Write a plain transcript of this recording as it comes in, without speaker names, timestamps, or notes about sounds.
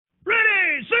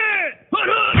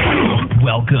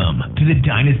Welcome to the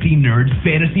Dynasty Nerds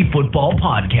Fantasy Football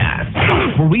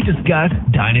Podcast, where we discuss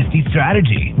Dynasty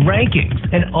strategy, rankings,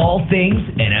 and all things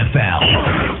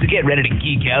NFL. So get ready to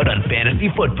geek out on fantasy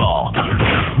football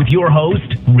with your host,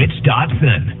 Rich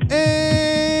Dotson.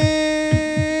 And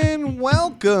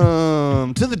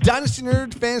welcome to the Dynasty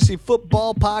Nerds Fantasy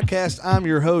Football Podcast. I'm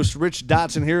your host, Rich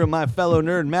Dotson, here with my fellow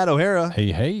nerd, Matt O'Hara.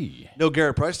 Hey, hey. No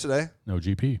Garrett Price today. No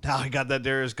GP. Now he got that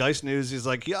Darius Geis news. He's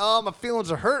like, "Yo, my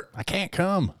feelings are hurt." I can't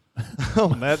come. Oh,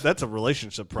 man, that's a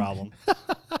relationship problem.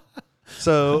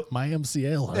 So My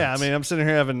MCL hurts. yeah, I mean, I'm sitting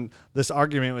here having this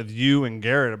argument with you and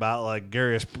Garrett about like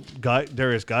Darius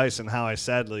Geis and how I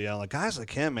said, like guys like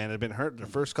him, man, have been hurt their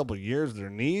first couple of years. Their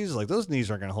knees, like those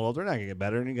knees aren't going to hold up. They're not going to get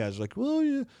better. And you guys are like, well,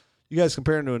 you guys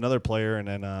compare him to another player. And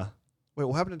then, wait,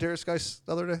 what happened to Darius Geis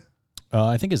the other day?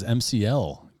 I think his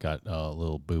MCL got a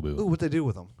little boo-boo. Ooh, what'd they do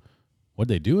with him? What'd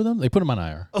they do with him? They put him on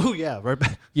IR. Oh, yeah, right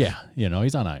back. Yeah,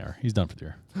 he's on IR. He's done for the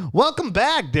year. Welcome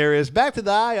back, Darius. Back to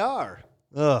the IR.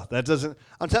 Ugh, that doesn't.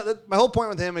 My whole point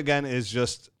with him again is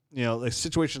just like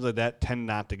situations like that tend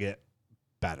not to get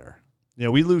better.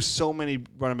 We lose so many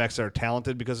running backs that are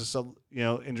talented because of some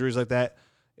injuries like that.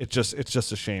 It's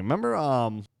just a shame. Remember,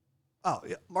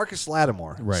 Marcus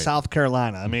Lattimore, Right. South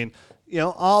Carolina. I mean,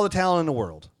 all the talent in the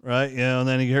world, right? And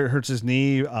then he hurts his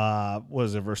knee.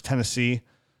 Versus Tennessee?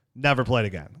 Never played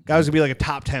again. Guy was gonna be like a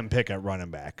top 10 pick at running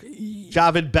back.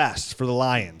 Javid Best for the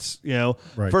Lions.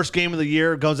 Right. First game of the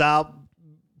year, goes out,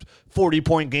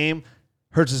 40-point game,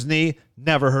 hurts his knee,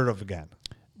 never heard of again.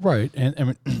 Right, and I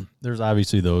mean, there's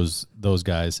obviously those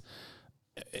guys.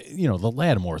 The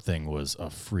Lattimore thing was a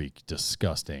freak,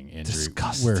 disgusting injury,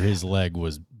 Disgusting. where his leg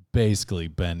was basically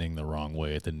bending the wrong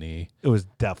way at the knee, It was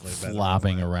definitely better.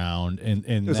 flopping around, and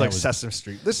It was that like Sesame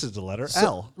Street. This is the letter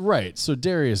L. Right, so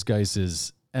Darius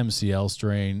Geis's MCL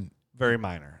strain, Very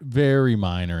minor. very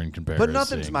minor in comparison. But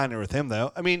nothing's minor with him,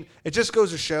 though. I mean, it just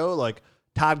goes to show, like,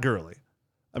 Todd Gurley.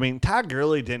 I mean, Todd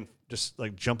Gurley didn't just,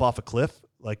 like, jump off a cliff.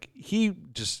 Like, he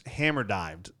just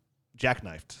jackknifed.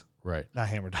 Right. Not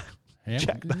hammer dived.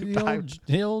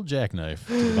 The old jackknife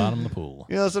to the bottom of the pool.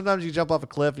 Sometimes you jump off a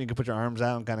cliff and you can put your arms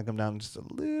out and kind of come down just a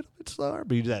little bit slower.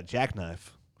 But you do that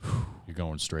jackknife. You're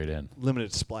going straight in.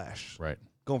 Limited splash. Right.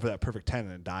 Going for that perfect 10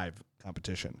 in a dive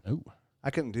competition. Oh. I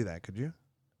couldn't do that, could you?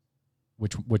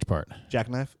 Which part?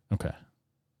 Jackknife? Okay.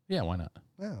 Yeah, why not?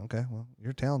 Yeah, okay. Well,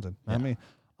 you're talented. Yeah. Not me.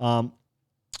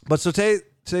 But so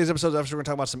today's episode, obviously, we're going to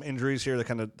talk about some injuries here.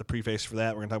 The preface for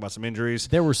that. We're going to talk about some injuries.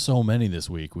 There were so many this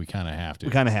week, we kind of have to.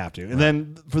 And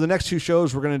then for the next two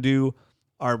shows, we're going to do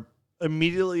our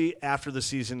immediately after the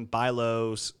season buy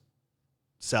lows,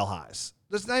 sell highs.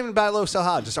 It's not even buy low, sell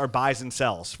high, just our buys and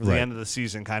sells for the end of the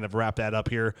season, kind of wrap that up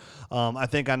here. I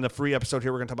think on the free episode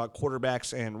here, we're going to talk about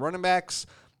quarterbacks and running backs.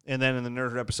 And then in the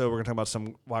Nerd Herd episode, we're going to talk about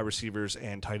some wide receivers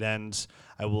and tight ends.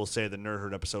 I will say the Nerd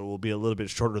Herd episode will be a little bit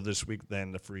shorter this week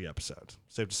than the free episode.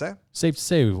 Safe to say? Safe to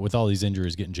say, with all these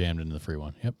injuries getting jammed into the free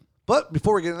one. Yep. But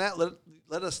before we get into that,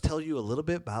 let us tell you a little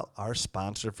bit about our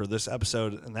sponsor for this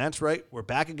episode. And that's right, we're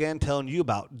back again telling you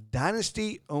about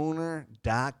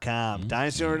DynastyOwner.com.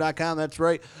 DynastyOwner.com, that's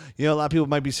right. A lot of people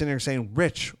might be sitting here saying,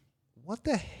 Rich, what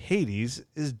the Hades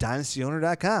is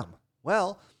DynastyOwner.com?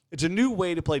 Well, it's a new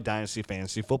way to play Dynasty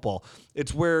Fantasy Football.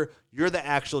 It's where you're the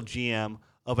actual GM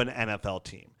of an NFL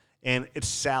team, and it's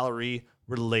salary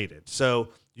related. So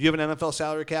you have an NFL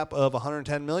salary cap of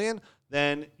 $110 million,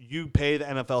 then you pay the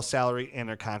NFL salary and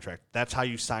their contract. That's how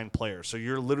you sign players. So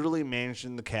you're literally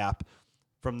managing the cap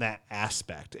from that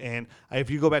aspect. And if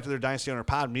you go back to their Dynasty Owner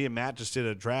pod, me and Matt just did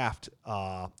a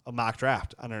mock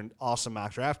draft on their awesome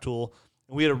mock draft tool,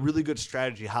 and we had a really good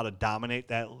strategy how to dominate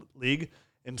that league.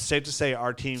 And safe to say,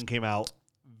 our team came out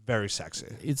very sexy.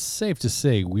 It's safe to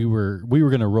say we were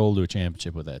going to roll to a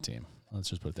championship with that team. Let's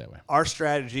just put it that way. Our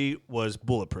strategy was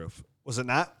bulletproof. Was it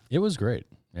not? It was great.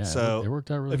 Yeah, so it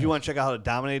worked out really if you well. want to check out how to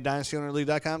dominate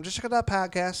DynastyOwnerLeague.com, just check out that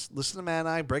podcast. Listen to Matt and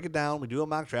I break it down. We do a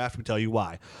mock draft. We tell you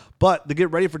why. But to get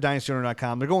ready for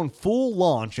DynastyOwner.com, they're going full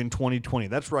launch in 2020.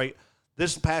 That's right.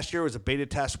 This past year was a beta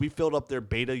test. We filled up their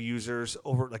beta users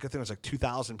over, I think it was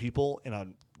 2,000 people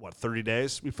in 30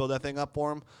 days. We filled that thing up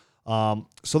for them.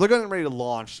 So they're getting ready to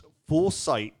launch full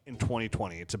site in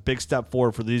 2020. It's a big step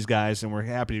forward for these guys, and we're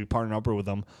happy to partner up with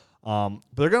them. But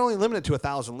they're going to only limit it to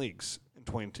 1,000 leagues in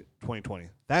 2020.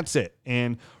 That's it.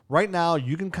 And right now,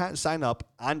 you can sign up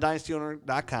on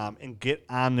DynastyOwner.com and get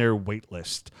on their wait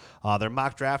list. Their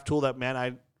mock draft tool that that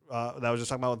I was just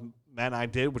talking about with Matt and I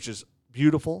did, which is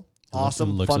beautiful.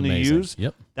 Awesome, looks fun amazing. to use.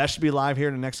 Yep. That should be live here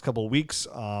in the next couple of weeks.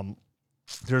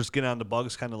 They're just getting on the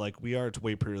bugs kind of like we are. It's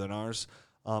way prettier than ours.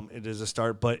 It is a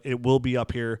start, but it will be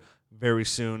up here very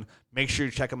soon. Make sure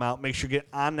you check them out. Make sure you get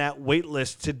on that wait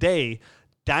list today.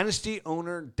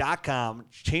 DynastyOwner.com,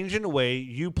 changing the way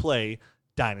you play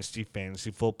Dynasty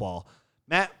Fantasy Football.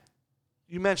 Matt,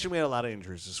 you mentioned we had a lot of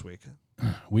injuries this week.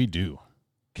 We do.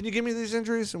 Can you give me these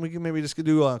injuries, and we can maybe just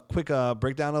do a quick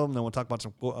breakdown of them, then we'll talk about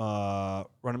some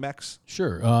running backs?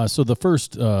 Sure. So the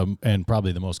first and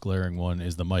probably the most glaring one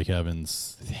is the Mike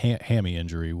Evans hammy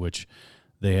injury, which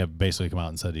they have basically come out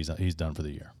and said he's done for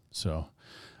the year. So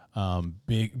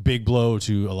big blow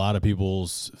to a lot of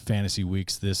people's fantasy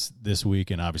weeks this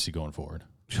week and obviously going forward.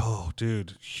 Oh,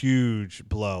 dude, huge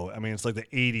blow. I mean, it's like the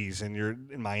 80s, and you're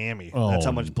in Miami. Oh, that's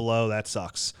how much blow. That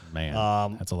sucks. Man,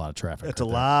 that's a lot of traffic. It's a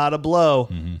lot of blow.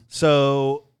 Mm-hmm.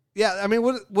 So, yeah, I mean,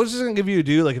 what is this going to give you to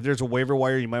do? Like, if there's a waiver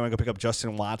wire, you might want to go pick up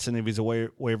Justin Watson if he's a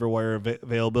waiver wire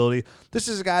availability. This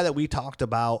is a guy that we talked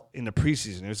about in the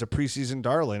preseason. It was a preseason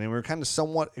darling, and we were kind of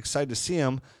somewhat excited to see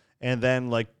him. And then,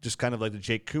 like, just kind of like the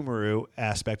Jake Kumerow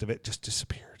aspect of it just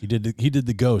disappeared. He did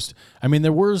the ghost. I mean,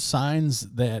 there were signs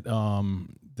that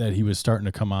that he was starting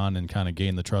to come on and kind of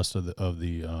gain the trust of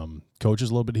the coaches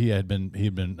a little bit. He had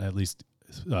been at least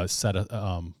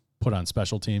put on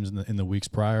special teams in the weeks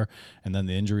prior, and then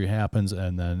the injury happens,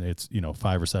 and then it's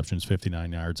 5 receptions,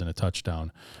 59 yards, and a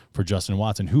touchdown for Justin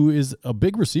Watson, who is a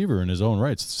big receiver in his own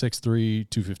right. It's 6'3",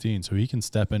 215, so he can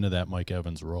step into that Mike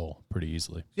Evans role pretty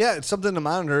easily. Yeah, it's something to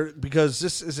monitor because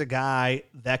this is a guy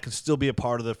that could still be a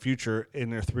part of the future in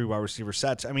their 3 wide receiver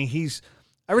sets. I mean,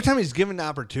 every time he's given the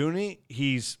opportunity,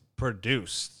 he's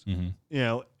produced,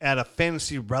 at a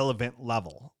fantasy relevant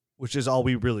level, which is all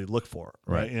we really look for,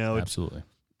 right? Absolutely.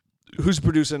 Who's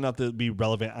producing enough to be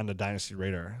relevant on the dynasty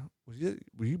radar?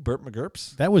 Were you Burt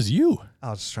McGurps? That was you.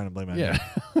 I was just trying to blame Yeah.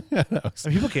 I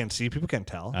mean, people can't see. People can't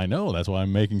tell. I know. That's why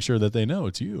I'm making sure that they know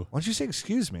it's you. Why don't you say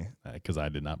excuse me? Because I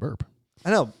did not burp.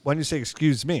 I know. Why don't you say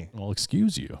excuse me? Well,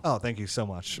 excuse you. Oh, thank you so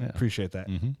much. Yeah. Appreciate that.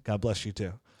 Mm-hmm. God bless you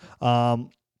too.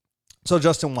 So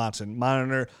Justin Watson,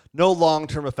 monitor. No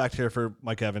long-term effect here for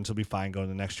Mike Evans. He'll be fine going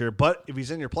to next year. But if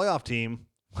he's in your playoff team,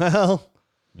 well.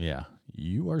 Yeah,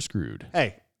 you are screwed.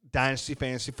 Hey, Dynasty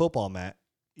Fantasy Football, Matt.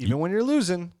 Even when you're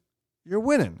losing, you're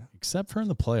winning. Except for in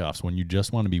the playoffs when you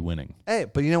just want to be winning. Hey,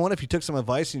 but you know what? If you took some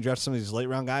advice and you draft some of these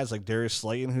late-round guys like Darius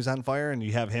Slayton, who's on fire, and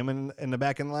you have him in the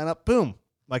back end lineup, boom.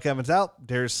 Mike Evans out,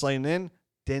 Darius Slayton in,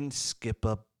 didn't skip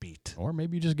a beat. Or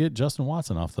maybe you just get Justin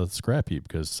Watson off the scrap heap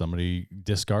because somebody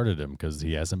discarded him because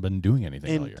he hasn't been doing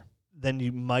anything all year. Then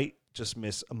you might just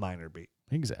miss a minor beat.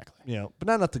 Exactly. But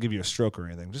not enough to give you a stroke or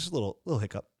anything. Just a little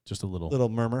hiccup. Just a little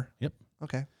murmur. Yep.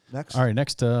 Okay. Next. All right.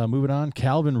 Next, moving on.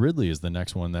 Calvin Ridley is the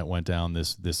next one that went down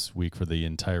this week for the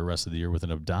entire rest of the year with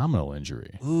an abdominal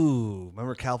injury. Ooh,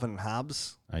 remember Calvin and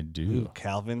Hobbs? I do. Ooh,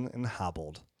 Calvin and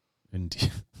hobbled.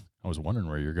 Indeed. I was wondering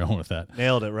where you're going with that.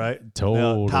 Nailed it, right?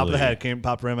 Totally. Top of the head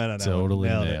popped rim out on that. Totally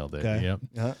nailed it. Okay. Yep.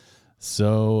 Uh-huh.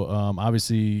 So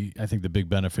obviously, I think the big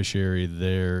beneficiary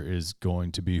there is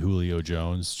going to be Julio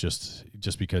Jones, just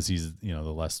because he's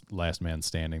the last man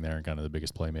standing there and kind of the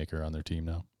biggest playmaker on their team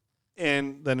now.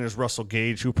 And then there's Russell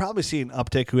Gage, who probably see an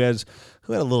uptick, who had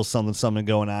a little something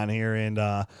going on here. And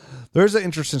there's an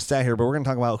interesting stat here, but we're going to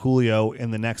talk about Julio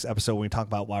in the next episode when we talk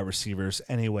about wide receivers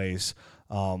anyways,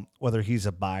 whether he's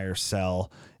a buy or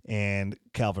sell, and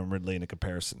Calvin Ridley in a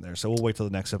comparison there. So we'll wait till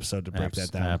the next episode to break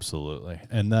that down. Absolutely.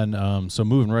 And then so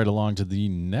moving right along to the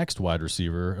next wide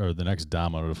receiver, or the next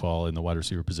domino to fall in the wide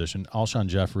receiver position, Alshon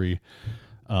Jeffrey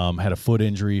had a foot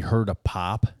injury, hurt a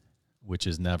pop, which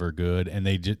is never good. And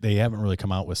they haven't really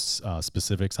come out with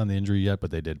specifics on the injury yet,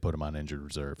 but they did put him on injured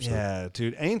reserve. So. Yeah,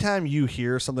 dude. Anytime you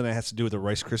hear something that has to do with the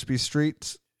Rice Krispies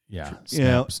treats, yeah,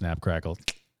 snap, crackle,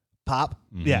 pop.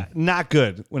 Mm-hmm. Yeah, not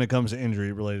good when it comes to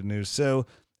injury-related news. So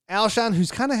Alshon,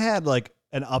 who's kind of had like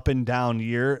an up and down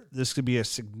year, this could be a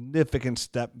significant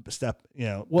step, back.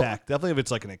 Definitely if it's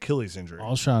like an Achilles injury.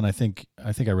 Alshon, I think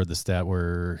I read the stat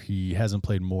where he hasn't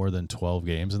played more than 12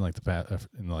 games in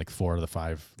like 4 of the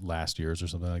 5 last years or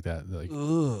something like that.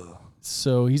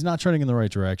 So he's not trending in the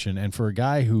right direction. And for a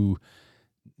guy who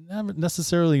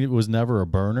was never a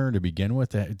burner to begin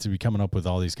with, to be coming up with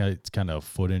all these kind of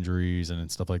foot injuries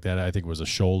and stuff like that, I think it was a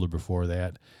shoulder before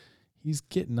that. He's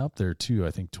getting up there too. I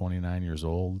think 29 years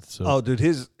old. So dude,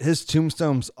 his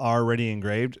tombstone's already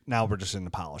engraved. Now we're just in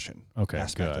the polishing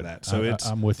aspect of that. So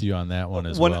I'm with you on that one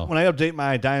as well. When I update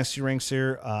my dynasty ranks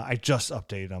here, I just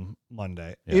updated them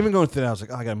Monday. Yeah. Even going through that, I was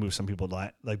like, I got to move some people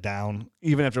like down.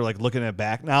 Even after like looking at it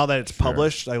back, now that it's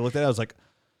published, I looked at it, I was like,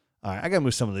 all right, I got to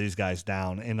move some of these guys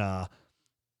down. And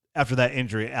after that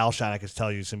injury, Alshon, I could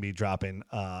tell you, is going to be dropping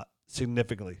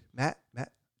significantly. Matt,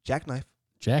 Jackknife.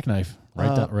 Jackknife,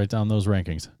 right down those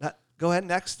rankings. Go ahead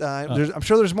next. I'm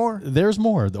sure there's more. There's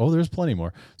more. Oh, there's plenty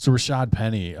more. So Rashad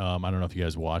Penny, I don't know if you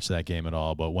guys watched that game at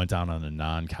all, but went down on a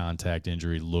non-contact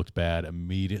injury, looked bad,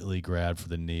 immediately grabbed for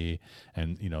the knee,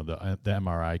 and the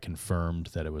MRI confirmed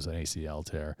that it was an ACL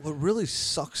tear. What really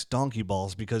sucks donkey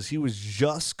balls because he was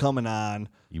just coming on.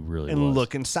 He really and was.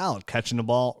 Looking solid, catching the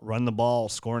ball, running the ball,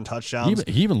 scoring touchdowns.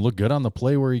 He even looked good on the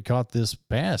play where he caught this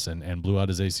pass and blew out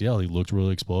his ACL. He looked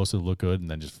really explosive, looked good, and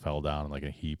then just fell down like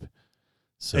a heap.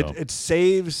 So it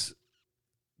saves,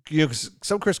 'cause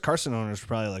some Chris Carson owners are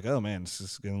probably like, oh man, this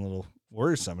is getting a little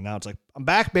worrisome. And now it's like, I'm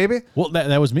back, baby. Well,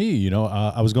 that was me.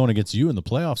 I was going against you in the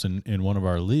playoffs in one of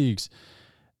our leagues,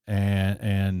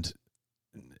 and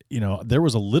there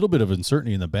was a little bit of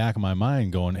uncertainty in the back of my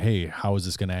mind going, hey, how is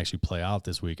this going to actually play out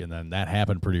this week? And then that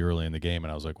happened pretty early in the game,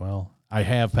 and I was like, well, I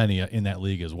have Penny in that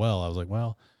league as well. I was like,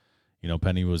 well,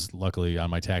 Penny was luckily on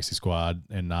my taxi squad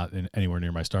and not anywhere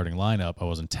near my starting lineup. I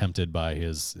wasn't tempted by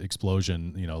his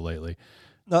explosion, lately.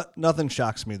 Nothing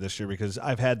shocks me this year because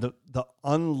I've had the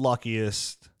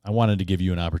unluckiest. I wanted to give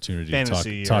you an opportunity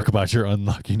fantasy to talk about your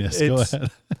unluckiness. Go ahead.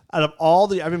 Out of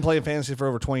all I've been playing fantasy for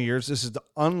over 20 years. This is the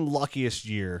unluckiest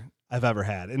year I've ever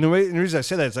had. And the reason I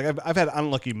say that is like I've had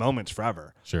unlucky moments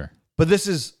forever. Sure. But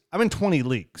I'm in 20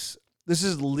 leagues. This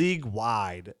is league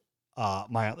wide.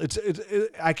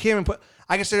 I can't even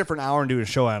I can sit here for an hour and do a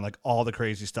show on like all the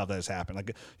crazy stuff that has happened.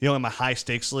 Like, in my high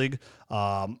stakes league,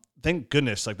 thank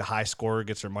goodness, like the high scorer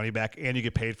gets their money back and you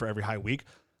get paid for every high week.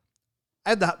 I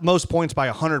had the most points by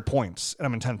 100 points and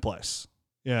I'm in 10th place.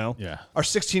 Yeah. Our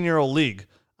 16-year-old league,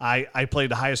 I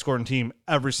played the highest scoring team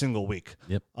every single week.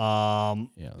 Yep.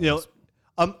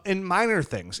 In minor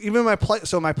things, even my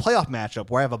playoff matchup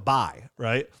where I have a bye,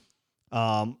 right?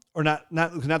 Or not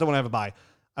the one I have a bye.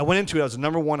 I went into it. I was the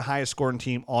number one highest scoring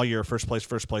team all year. First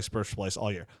place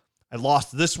all year. I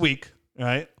lost this week,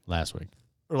 right? Last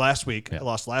week. Yeah. I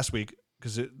lost last week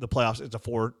because the playoffs, it's a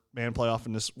 4-man playoff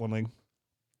in this one league.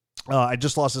 I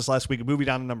just lost this last week, moving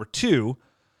down to number 2.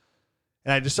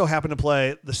 And I just so happened to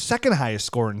play the second highest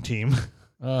scoring team,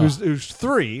 who's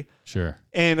 3. Sure.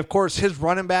 And of course, his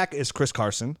running back is Chris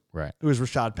Carson, right? Who is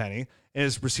Rashad Penny, and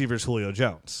his receiver is Julio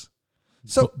Jones.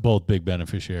 So both big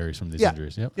beneficiaries from these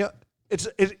injuries. Yep. Yeah. It's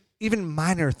even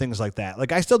minor things like that.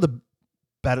 Like I still the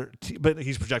better, but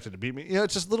he's projected to beat me.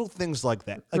 It's just little things like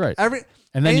that. Like right.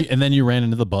 And then you ran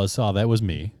into the buzzsaw. That was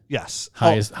me. Yes.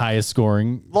 Highest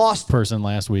scoring lost person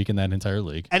last week in that entire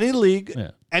league. Any league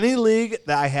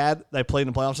that I played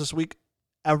in the playoffs this week,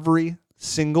 every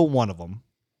single one of them,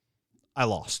 I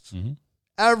lost. Mm-hmm.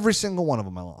 Every single one of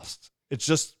them, I lost. It's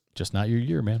just not your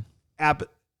year, man. I'm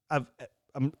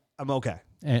okay.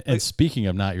 And speaking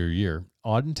of not your year,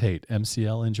 Auden Tate,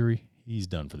 MCL injury, he's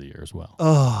done for the year as well.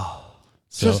 Oh,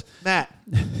 so Matt,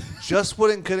 just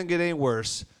couldn't get any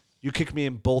worse. You kicked me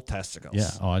in both testicles. Yeah,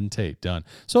 Auden Tate done.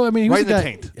 So I mean, he right was in the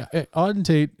taint. Auden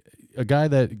Tate, a guy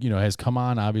that has come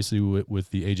on obviously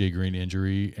with the AJ Green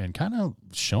injury and kind of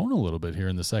shown a little bit here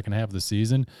in the second half of the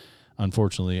season.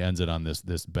 Unfortunately, ends it on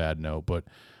this bad note. But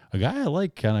a guy I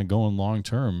like kind of going long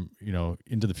term,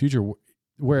 into the future.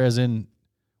 Whereas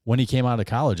when he came out of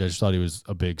college, I just thought he was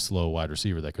a big, slow wide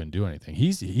receiver that couldn't do anything.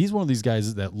 He's one of these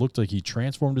guys that looked like he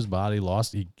transformed his body,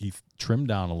 he trimmed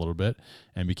down a little bit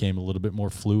and became a little bit more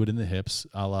fluid in the hips,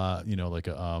 a la, like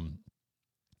a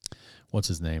what's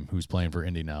his name, who's playing for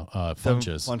Indy now,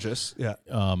 Funchess. Funchess, yeah.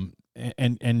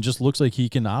 And just looks like he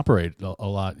can operate a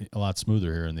lot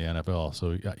smoother here in the NFL.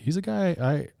 So yeah, he's a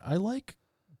guy I like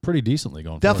pretty decently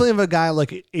going Definitely forward. if a guy like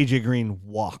AJ Green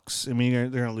walks. I mean, they're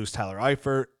going to lose Tyler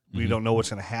Eifert. We don't know what's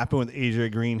going to happen with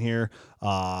AJ Green here.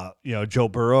 Joe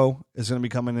Burrow is going to be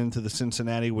coming into the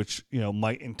Cincinnati, which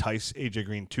might entice AJ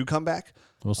Green to come back.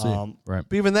 We'll see. Right.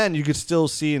 But even then, you could still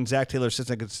see, and Zach Taylor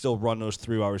Sitson could still run those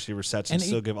 3 wide receiver sets and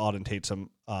still give Auden Tate some.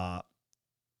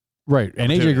 Right,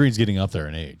 and AJ Green's getting up there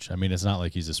in age. I mean, it's not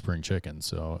like he's a spring chicken.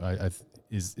 So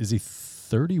is he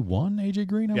 31? AJ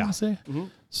Green, I want to say. Mm-hmm.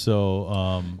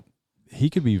 So. He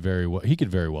could very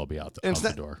well be out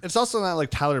the door. It's also not like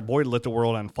Tyler Boyd lit the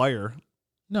world on fire.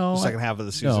 No, the second half of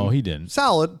the season. No, he didn't.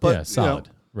 Solid, but solid.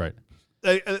 Right.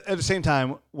 At the same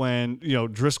time, when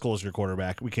Driscoll is your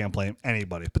quarterback, we can't blame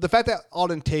anybody. But the fact that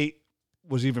Auden Tate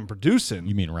was even producing.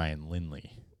 You mean Ryan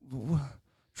Lindley?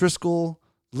 Driscoll,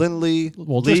 Lindley.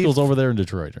 Well, Driscoll's over there in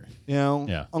Detroit.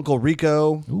 Yeah. Uncle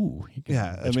Rico. Ooh, he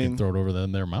can throw it over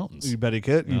them their mountains. You bet he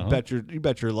could. You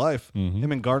bet your life. Mm-hmm.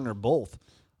 Him and Gardner both.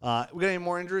 We got any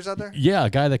more injuries out there? Yeah, a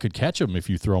guy that could catch him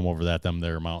if you throw him over them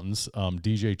there mountains.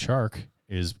 DJ Chark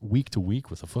is week to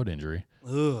week with a foot injury.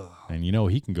 Ugh. And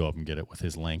he can go up and get it with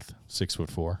his length,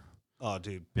 6'4". Oh,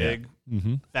 dude, big,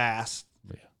 fast,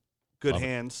 good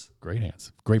hands, great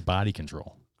hands, great body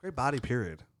control. Great body.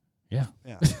 Period. Yeah.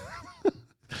 Yeah,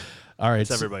 All right.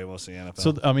 it's everybody mostly in the NFL.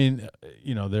 So I mean,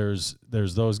 there's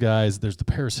those guys. There's the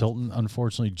Paris Hilton,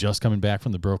 unfortunately, just coming back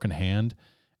from the broken hand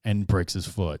and breaks his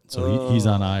foot. So he's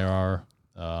on IR.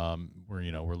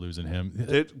 We're losing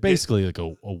him. Basically, like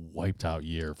a wiped out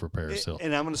year for Paris Hilton.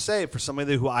 And I'm going to say, for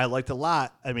somebody who I liked a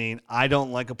lot, I mean, I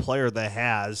don't like a player that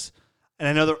has, and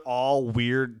I know they're all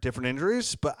weird, different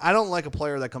injuries, but I don't like a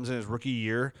player that comes in his rookie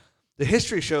year. The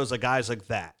history shows like guys like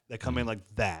that come in like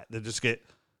that just get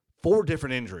 4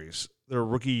 different injuries their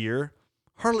rookie year,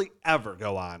 hardly ever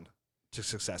go on to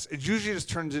success. It usually just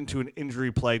turns into an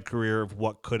injury-plagued career of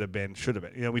what could have been, should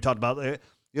have been. We talked about it.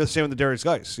 Same with the Darius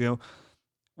Geis.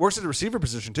 Works at the receiver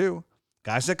position too.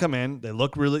 Guys that come in, they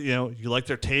look really, you like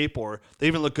their tape, or they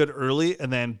even look good early,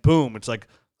 and then boom, it's like,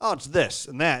 oh, it's this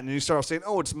and that, and then you start off saying,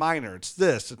 oh, it's minor, it's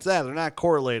this, it's that. They're not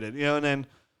correlated, and then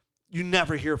you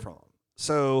never hear from them.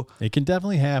 So it can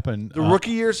definitely happen. The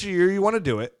rookie year's your year, you want to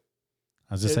do it.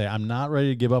 I was just say, I'm not ready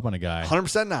to give up on a guy.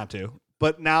 100% not to.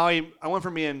 But now I went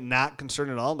from being not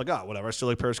concerned at all. I'm like, oh, whatever. I still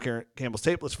like Paris Campbell's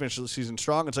tape. Let's finish the season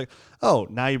strong. It's like, oh,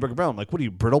 now you broke a bone. I'm like, what are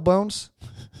you, brittle bones?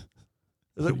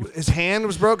 Like, his hand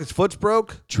was broke. His foot's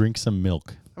broke. Drink some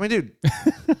milk. I mean, dude,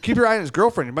 keep your eye on his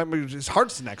girlfriend. His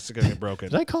heart's next to get broken.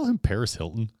 Did I call him Paris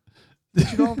Hilton? Did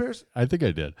you call him Paris? I think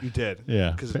I did. You did?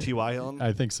 Yeah. Because of T.Y. Hilton?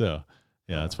 I think so.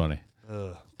 Yeah, that's funny.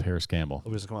 Paris Campbell. Hope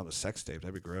he doesn't come out with a sex tape.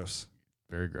 That'd be gross.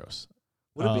 Very gross.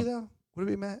 Would it be, though? Would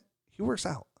it be, Matt? He works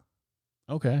out.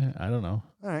 Okay, I don't know.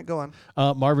 All right, go on.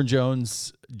 Marvin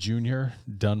Jones Jr.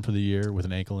 done for the year with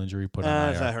an ankle injury. Put on IR.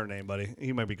 That's not her name, buddy.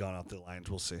 He might be gone off the Lions.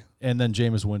 We'll see. And then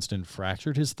Jameis Winston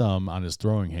fractured his thumb on his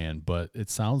throwing hand, but it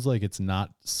sounds like it's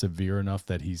not severe enough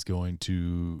that he's going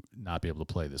to not be able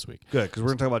to play this week. Good, because we're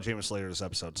going to talk about Jameis later this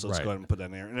episode, so let's go ahead and put that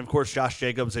in there. And, of course, Josh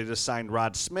Jacobs, they just signed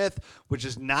Rod Smith, which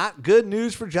is not good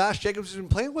news for Josh Jacobs. He's been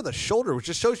playing with a shoulder, which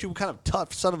just shows you what kind of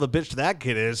tough son of a bitch that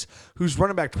kid is, who's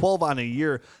running back 12 on a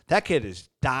year. That kid is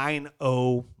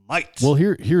dynamite. Well,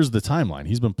 here's the timeline.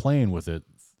 He's been playing with it,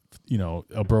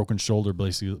 a broken shoulder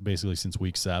basically since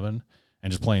week 7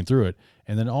 and just playing through it.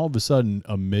 And then all of a sudden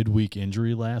a midweek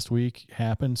injury last week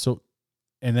happened. So,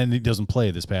 and then he doesn't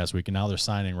play this past week, and now they're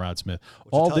signing Rod Smith.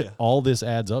 All this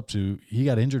adds up to he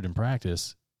got injured in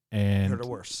practice and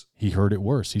he hurt it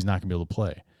worse. He's not going to be able to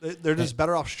play. They're just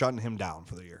better off shutting him down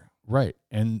for the year. Right.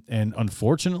 And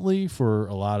unfortunately for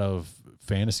a lot of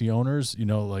fantasy owners,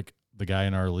 like the guy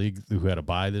in our league who had a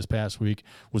bye this past week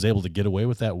was able to get away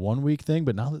with that 1 week thing.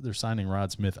 But now that they're signing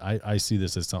Rod Smith, I see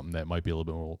this as something that might be a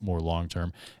little bit more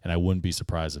long-term, and I wouldn't be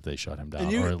surprised if they shut him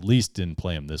down or at least didn't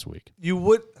play him this week. You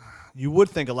would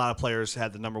think a lot of players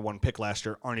had the number 1 pick last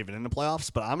year aren't even in the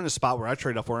playoffs, but I'm in a spot where I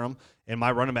trade up for him, and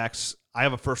my running backs, I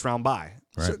have a first-round bye.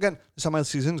 Right. So, again, this is how my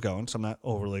season's going, so I'm not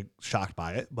overly shocked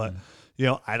by it. But,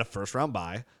 I had a first-round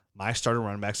bye. My starting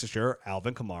running backs this year are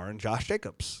Alvin Kamara and Josh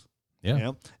Jacobs.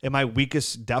 Yeah. And my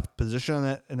weakest depth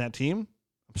position in that team,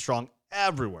 I'm strong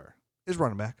everywhere, is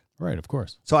running back. Right, of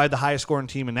course. So I had the highest scoring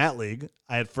team in that league.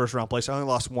 I had first round place. I only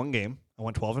lost 1 game. I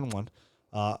went 12-1,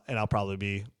 and I'll probably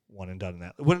be one and done in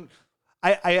that.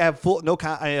 I have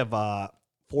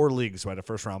 4 leagues where I had a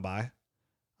first round bye.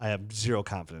 I have zero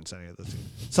confidence in any of the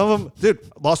teams. Some of them,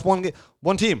 dude, lost 1 game,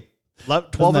 1 team,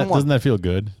 12-1. Doesn't that feel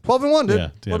good? 12-1,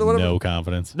 dude. Yeah, no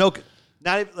confidence. No.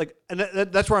 Not even, and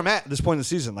that's where I'm at this point in the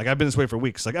season. I've been this way for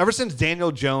weeks. Ever since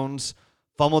Daniel Jones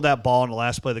fumbled that ball in the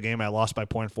last play of the game, I lost by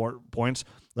 0.4 points.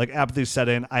 Apathy set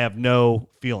in. I have no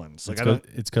feelings.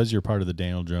 It's because you're part of the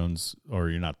Daniel Jones,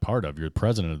 or you're not part of. You're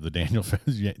president of the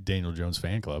Daniel Jones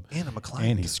fan club, and I'm a client.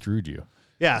 And he screwed you.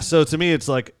 Yeah. So to me, it's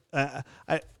I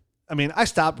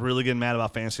stopped really getting mad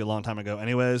about fantasy a long time ago,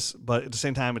 anyways. But at the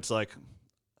same time, it's at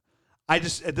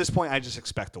this point, I just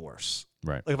expect the worst.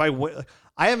 Right. If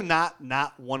I have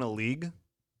not won a league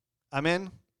I'm in,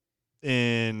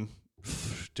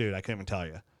 dude, I can't even tell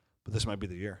you, but this might be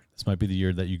the year. This might be the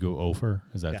year that you go over.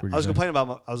 Is that what you're I was saying?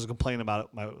 complaining about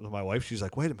it with my wife. She's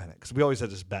like, wait a minute, because we always had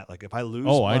this bet. If I lose,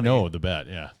 I know the bet.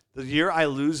 Yeah. The year I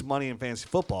lose money in fantasy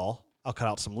football, I'll cut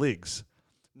out some leagues.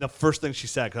 The first thing she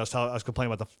said, because I was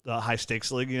complaining about the high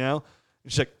stakes league, and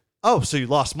she's like, oh, so you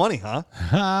lost money, huh?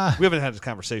 We haven't had this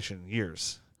conversation in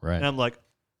years. Right. And I'm like,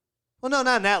 well, no,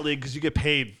 not in that league, because you get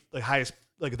paid highest.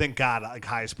 Thank God,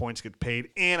 highest points get paid,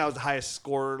 and I was the highest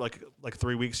scorer.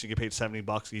 3 weeks, you get paid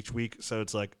 $70 each week. So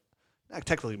it's I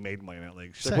technically made money in that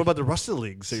league. She's like, what about the rest of the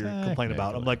leagues that you're complaining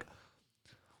about? I'm like,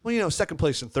 well, second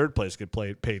place and third place get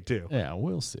paid too. Yeah,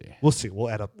 we'll see. We'll see. We'll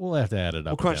add up. We'll have to add it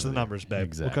up. We'll crunch the numbers, babe.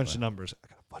 Exactly. We'll crunch the numbers. I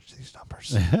gotta fudge these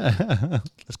numbers.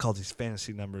 Let's call these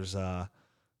fantasy numbers.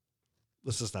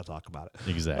 Let's just not talk about it.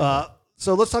 Exactly.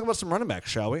 So let's talk about some running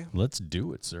backs, shall we? Let's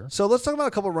do it, sir. So let's talk about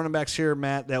a couple of running backs here,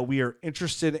 Matt, that we are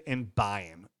interested in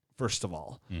buying, first of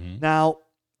all. Now,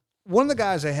 one of the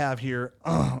guys I have here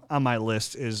on my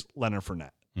list is Leonard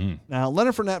Fournette. Now,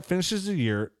 Leonard Fournette finishes the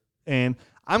year, and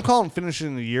I'm calling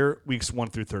finishing the year weeks 1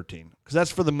 through 13 because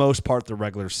that's for the most part the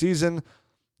regular season.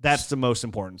 That's the most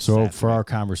important. So for our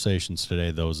conversations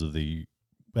today,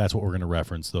 that's what we're going to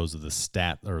reference. Those are the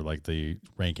the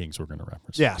rankings we're going to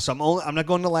reference. Yeah, so I'm not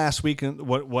going to last week and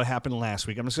what happened last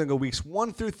week. I'm just going to go weeks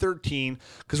 1 through 13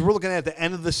 because we're looking at the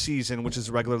end of the season, which is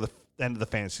the end of the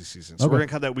fantasy season. So we're going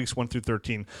to cut that weeks 1 through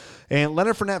 13. And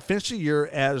Leonard Fournette finished the year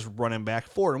as running back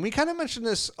 4. And we kind of mentioned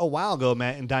this a while ago,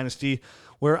 Matt, in Dynasty,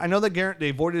 where I know that they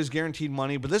avoided his guaranteed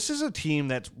money, but this is a team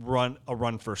that's a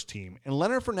run-first team. And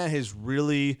Leonard Fournette has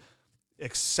really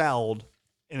excelled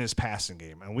in his passing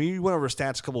game. And we went over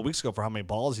stats a couple of weeks ago for how many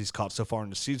balls he's caught so far in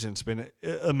the season. It's been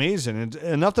amazing. And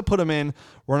enough to put him in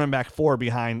running back 4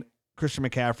 behind Christian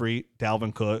McCaffrey,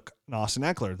 Dalvin Cook, and Austin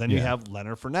Eckler. Then you have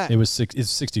Leonard Fournette. It's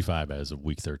 65 as of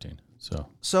week 13.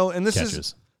 And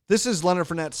this is Leonard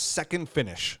Fournette's second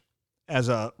finish as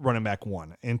a running back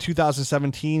 1. In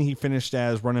 2017, he finished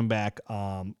as running back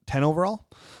 10 overall.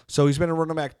 So he's been a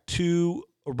running back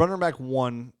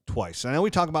 1 twice. And I know we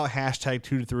talk about hashtag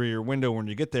 2 to 3 year window when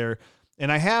you get there.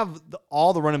 And I have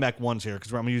all the running back 1s here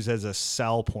because I'm going to use it as a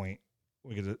sell point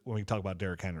when we talk about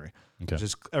Derrick Henry. Okay.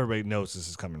 Just everybody knows this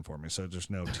is coming for me, so there's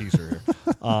no teaser here.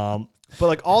 But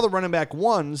like all the running back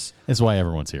 1s, that's why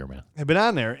everyone's here, man. Have been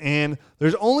on there, and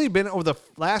there's only been over the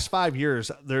last 5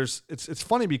 years. It's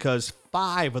funny because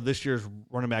 5 of this year's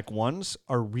running back 1s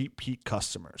are repeat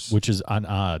customers, which is an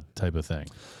odd type of thing.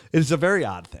 It's a very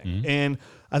odd thing, and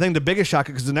I think the biggest shock,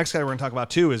 because the next guy we're going to talk about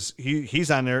too is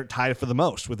he's on there tied for the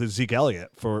most with Zeke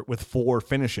Elliott with 4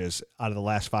 finishes out of the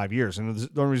last 5 years, and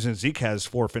the only reason Zeke has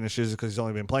 4 finishes is because he's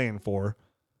only been playing for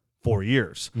 4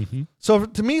 years. So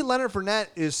to me, Leonard Fournette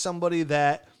is somebody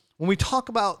that when we talk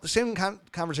about the same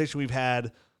conversation we've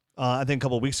had, I think a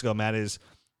couple of weeks ago, Matt, is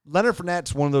Leonard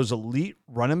Fournette's one of those elite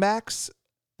running backs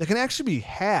that can actually be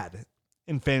had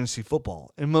in fantasy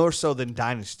football, and more so than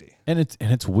dynasty. And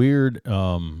it's weird.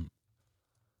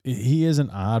 He is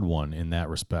an odd one in that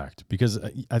respect because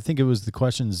I think it was the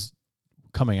questions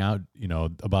coming out,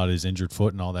 about his injured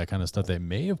foot and all that kind of stuff that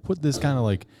may have put this kind of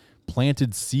like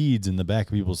planted seeds in the back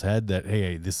of people's head that,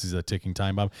 hey, this is a ticking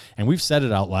time bomb. And we've said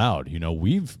it out loud.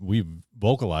 We've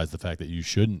vocalized the fact that you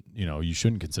shouldn't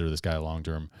consider this guy a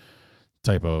long-term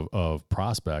type of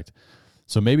prospect.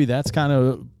 So maybe that's kind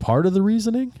of part of the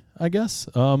reasoning, I guess,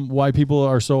 why people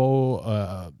are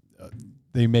so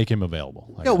they make him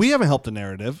available. I guess. We haven't helped the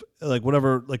narrative.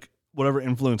 Whatever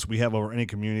influence we have over any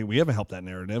community, we haven't helped that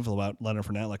narrative about Leonard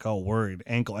Fournette, worried,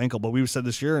 ankle. But we've said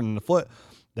this year in the foot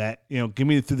that, give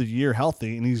me through the year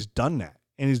healthy, and he's done that.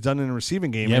 And he's done it in a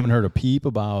receiving game. You haven't heard a peep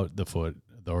about the foot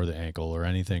or the ankle or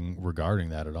anything regarding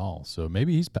that at all. So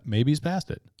maybe he's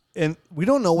past it. And we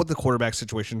don't know what the quarterback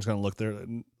situation is going to look there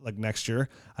like next year.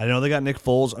 I know they got Nick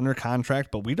Foles under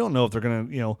contract, but we don't know if they're going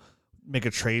to, make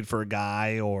a trade for a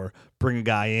guy or bring a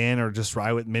guy in or just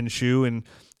ride with Minshew. And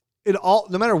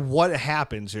no matter what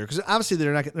happens here, because obviously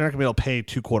they're not going to be able to pay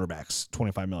 2 quarterbacks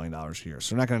 $25 million a year.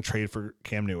 So they're not going to trade for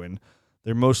Cam Newton.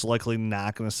 They're most likely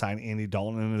not going to sign Andy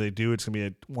Dalton. And if they do, it's going to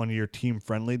be a 1-year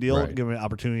team-friendly deal, right. Give him an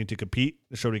opportunity to compete,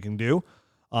 to show what he can do.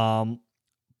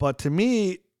 But to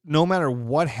me, no matter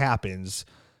what happens,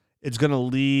 it's going to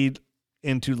lead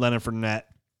into Leonard Fournette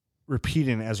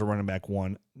repeating as a running back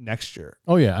 1 next year.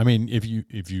 Oh yeah, I mean, if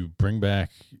you bring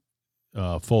back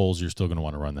Foles, you're still going to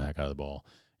want to run the heck out of the ball.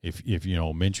 If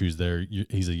Minshew's there,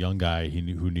 he's a young guy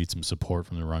who needs some support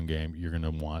from the run game. You're going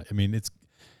to want. I mean,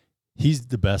 he's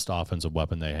the best offensive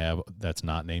weapon they have. That's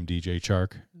not named DJ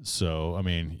Chark. So I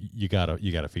mean, you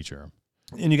gotta feature him,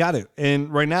 and you got to.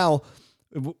 And right now,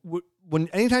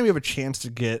 anytime you have a chance to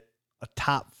get a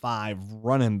top 5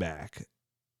 running back.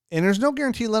 And there's no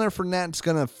guarantee Leonard Fournette's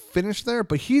going to finish there,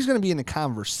 but he's going to be in the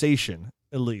conversation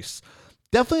at least.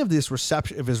 Definitely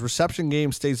if his reception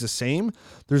game stays the same,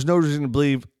 there's no reason to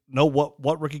believe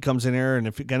what rookie comes in there, and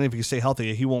if he can stay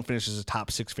healthy, he won't finish as a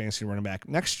top 6 fantasy running back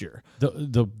next year.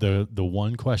 The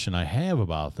one question I have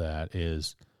about that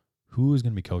is who is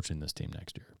going to be coaching this team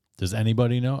next year? Does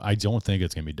anybody know? I don't think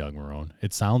it's going to be Doug Marrone.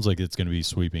 It sounds like it's going to be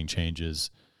sweeping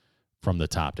changes from the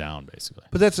top down, basically.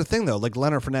 But that's the thing, though. Like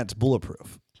Leonard Fournette's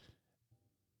bulletproof.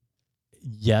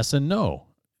 Yes and no.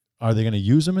 Are they going to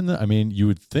use him I mean, you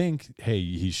would think, hey,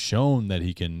 he's shown that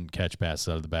he can catch passes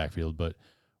out of the backfield, but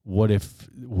what if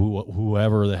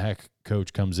whoever the heck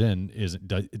coach comes in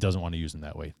doesn't want to use him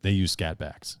that way? They use scat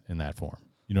backs in that form.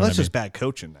 That's just bad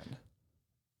coaching then.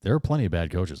 there are plenty of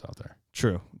bad coaches out there.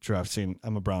 True.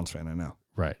 I'm a Browns fan. I know.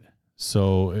 Right.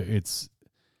 So it's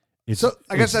so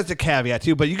I guess that's a caveat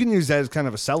too, but you can use that as kind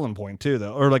of a selling point too,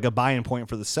 though, or like a buying point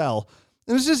for the sell.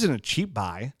 And this isn't a cheap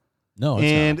buy. No, it's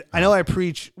and not. I know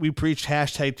we preach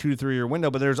hashtag 2 to 3 year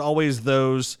window, but there's always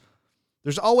those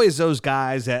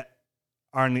guys that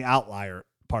are in the outlier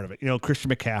part of it. You know,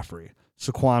 Christian McCaffrey,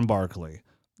 Saquon Barkley,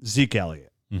 Zeke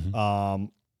Elliott. Mm-hmm.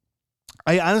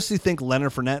 I honestly think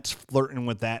Leonard Fournette's flirting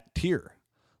with that tier.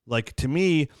 Like, to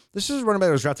me, this is a running back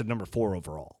that was drafted number 4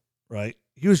 overall, right?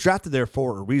 He was drafted there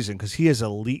for a reason because he has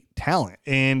elite talent.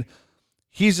 And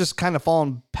he's just kind of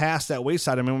fallen past that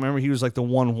wayside. I mean, remember, he was like the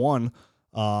 1-1,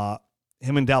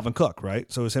 him and Dalvin Cook,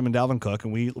 right? So it was him and Dalvin Cook,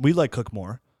 and we like Cook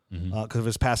more because of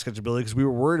his pass catchability because we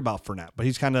were worried about Fournette. But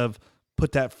he's kind of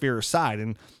put that fear aside.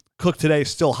 And Cook today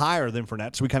is still higher than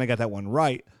Fournette, so we kind of got that one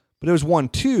right. But it was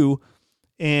 1-2.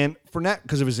 And Fournette,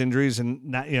 because of his injuries, and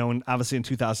not, you know, and obviously in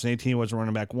 2018 he was a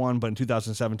running back 1, but in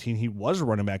 2017 he was a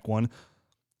running back 1.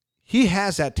 He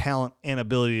has that talent and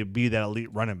ability to be that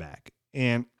elite running back.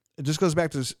 And it just goes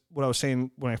back to what I was saying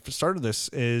when I started this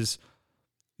is,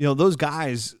 you know, those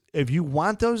guys, if you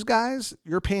want those guys,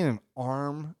 you're paying an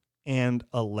arm and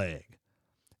a leg.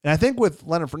 And I think with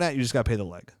Leonard Fournette, you just got to pay the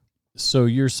leg. So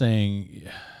you're saying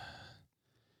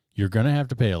you're going to have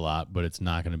to pay a lot, but it's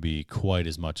not going to be quite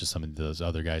as much as some of those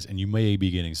other guys, and you may be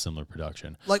getting similar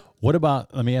production. Like, what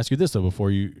about? Let me ask you this though,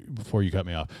 before you cut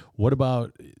me off. What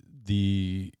about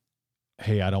the?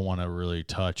 Hey, I don't want to really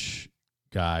touch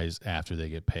guys after they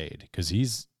get paid because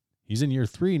he's in year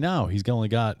 3 now. He's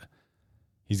got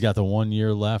the 1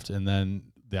 year left, and then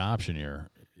the option year.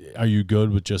 Are you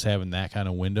good with just having that kind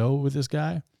of window with this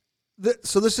guy?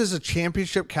 So this is a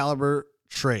championship caliber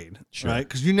trade, Sure. right?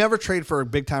 Because you never trade for a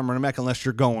big time running back unless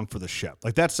you're going for the ship.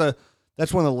 Like that's one of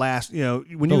the last, you know,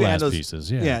 when you add those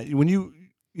pieces, yeah. when you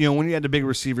add a big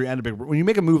receiver, when you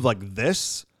make a move like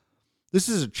this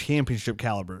is a championship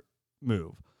caliber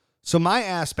move. So my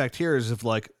aspect here is if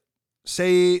like,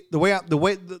 say let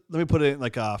me put it in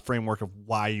like a framework of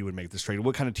why you would make this trade.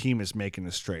 What kind of team is making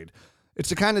this trade? It's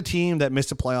the kind of team that missed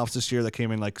the playoffs this year that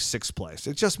came in like 6th place.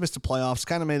 It just missed the playoffs,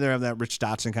 kind of made them have that Rich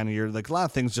Dotson kind of year. Like a lot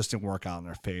of things just didn't work out in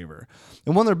their favor.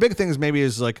 And one of their big things maybe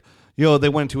is like, you know, they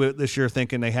went to it this year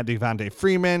thinking they had Devontae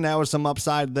Freeman. That was some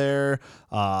upside there.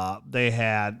 They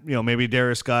had, you know, maybe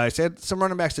Darius Guice. They had some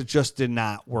running backs that just did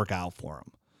not work out for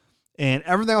them. And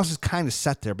everything else is kind of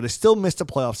set there, but they still missed the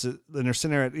playoffs. And they're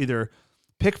sitting there at either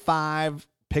pick 5,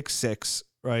 pick 6,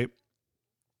 right?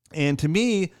 And to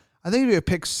me, I think if you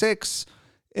pick 6,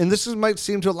 and might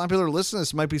seem to a lot of people who are listening,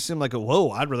 this might seem like whoa,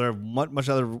 I'd rather have much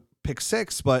rather pick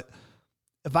 6. But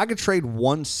if I could trade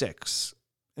 1-6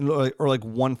 or like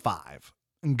 1-5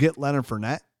 and get Leonard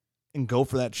Fournette and go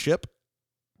for that ship,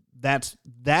 that's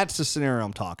the scenario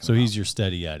I'm talking about. So he's your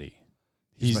steady Eddie.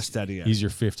 He's my steady Eddie. He's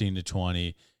your 15 to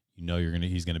 20. You know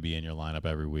he's gonna be in your lineup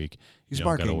every week. He's you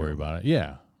don't got to worry about it.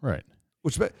 Yeah, right.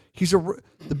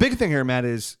 The big thing here, Matt,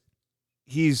 is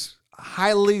he's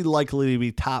highly likely to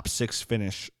be top 6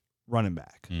 finish running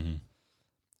back. Mm-hmm.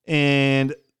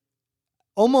 And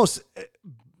almost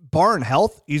barring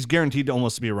health, he's guaranteed to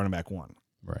almost be a running back 1.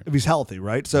 Right. If he's healthy,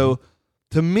 right? So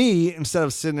to me, instead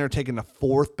of sitting there taking the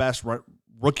 4th best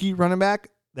rookie running back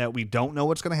that we don't know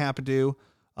what's going to happen to,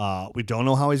 we don't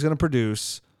know how he's going to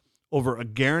produce, over a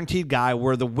guaranteed guy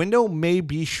where the window may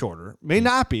be shorter, may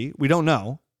not be, we don't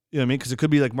know. You know what I mean? Because it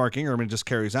could be like Mark Ingram and just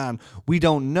carries on. We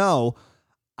don't know.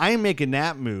 I'm making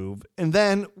that move. And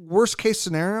then worst case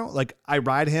scenario, like I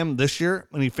ride him this year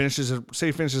when he finishes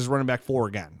running back 4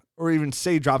 again, or even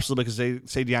say he drops a little bit because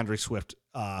say DeAndre Swift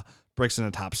breaks in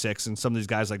the top 6 and some of these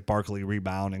guys like Barkley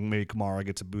rebound and maybe Kamara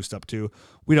gets a boost up too.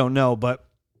 We don't know, but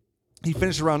he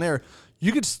finished around there.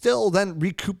 You could still then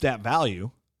recoup that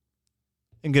value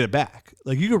and get it back.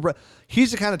 Like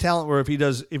he's the kind of talent where if he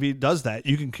does that,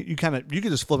 you could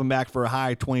just flip him back for a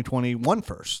high 2021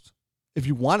 first. If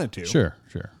you wanted to. Sure.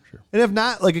 And if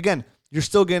not, like, again, you're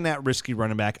still getting that risky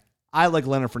running back. I like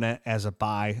Leonard Fournette as a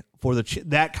buy for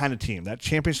that kind of team, that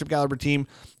championship caliber team.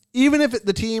 Even if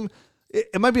the team,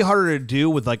 it might be harder to do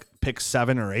with like pick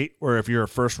 7 or 8, where if you're a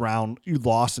first round, you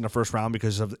lost in the first round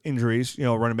because of injuries, you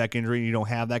know, running back injury, and you don't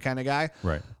have that kind of guy.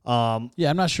 Right. Yeah,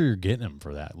 I'm not sure you're getting him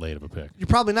for that late of a pick. You're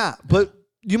probably not, but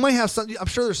you might have something. I'm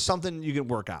sure there's something you can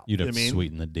work out. You'd have to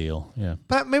sweeten the deal. Yeah.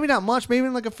 But maybe not much. Maybe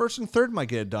like a 1st and 3rd might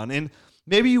get it done. And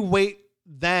maybe you wait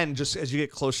then just as you get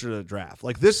closer to the draft.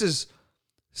 Like this is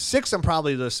 6 I'm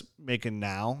probably just making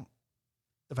now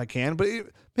if I can, but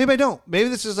maybe I don't. Maybe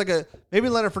this is maybe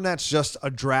Leonard Fournette's just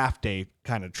a draft day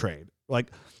kind of trade.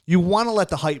 Like you want to let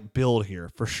the hype build here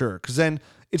for sure. Because then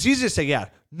it's easy to say, yeah,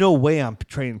 no way I'm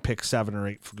trading pick 7 or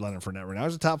 8 for Leonard Fournette right now.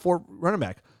 He's a top 4 running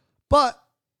back. But,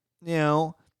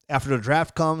 after the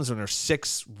draft comes and there's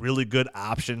 6 really good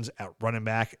options at running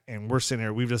back, and we're sitting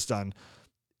here, we've just done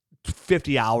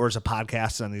 50 hours of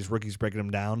podcasts on these rookies, breaking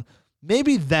them down.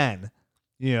 Maybe then,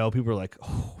 people are like,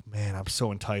 oh, man, I'm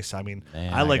so enticed. I mean,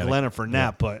 I like Leonard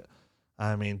Fournette, but,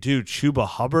 I mean, dude, Chuba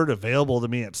Hubbard available to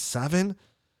me at 7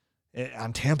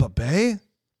 on Tampa Bay?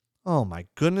 Oh, my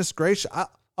goodness gracious. All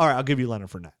right, I'll give you Leonard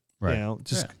Fournette. Right.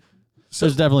 So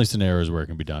there's definitely scenarios where it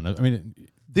can be done. I mean,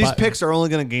 these picks are only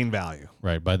going to gain value.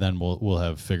 Right. By then, we'll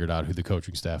have figured out who the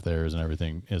coaching staff there is and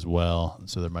everything as well.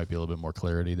 So there might be a little bit more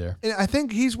clarity there. And I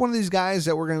think he's one of these guys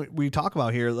that we talk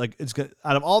about here. Like, it's good.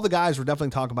 Out of all the guys we're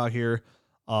definitely talking about here,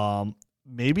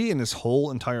 maybe in this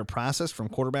whole entire process from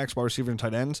quarterbacks, wide receivers, and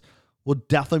tight ends, will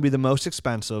definitely be the most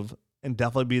expensive and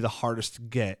definitely be the hardest to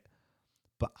get.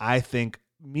 But I think,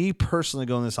 me personally,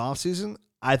 going this offseason,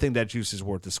 I think that juice is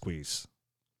worth the squeeze.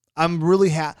 I'm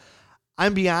really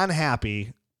I'm beyond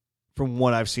happy from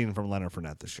what I've seen from Leonard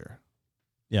Fournette this year.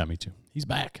 Yeah, me too. He's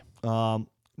back.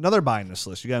 Another buy in this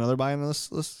list. You got another buy in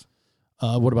this list?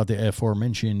 What about the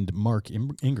aforementioned Mark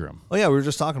Ingram? Oh, yeah, we were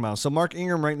just talking about it. So Mark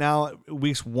Ingram right now,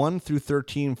 weeks 1 through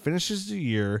 13, finishes the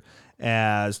year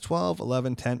as 12,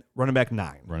 11, 10, running back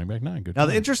 9. Running back 9. Good. Now,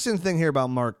 the interesting thing here about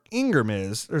Mark Ingram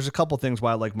is there's a couple things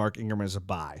why I like Mark Ingram as a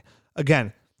buy.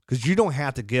 Again, because you don't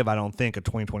have to give, I don't think, a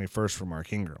 2020 first for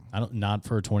Mark Ingram. Not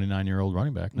for a 29-year-old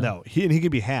running back. No, he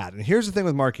could be had. And here's the thing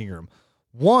with Mark Ingram.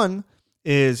 One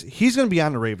is he's going to be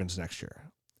on the Ravens next year.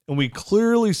 And we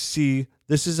clearly see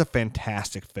this is a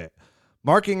fantastic fit.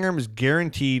 Mark Ingram is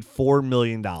guaranteed $4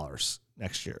 million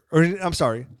next year. Or I'm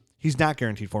sorry, he's not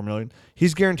guaranteed $4 million.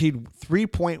 He's guaranteed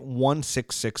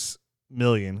 $3.166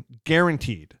 million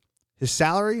guaranteed. His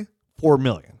salary, $4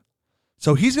 million.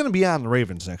 So he's going to be on the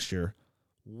Ravens next year.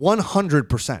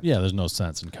 100%. Yeah, there's no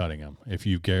sense in cutting him if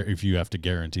you have to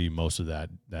guarantee most of that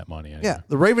money. Anyway. Yeah,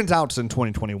 the Ravens out's in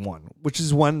 2021, which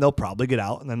is when they'll probably get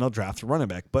out and then they'll draft a running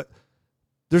back. But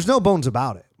there's no bones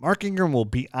about it. Mark Ingram will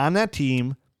be on that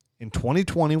team in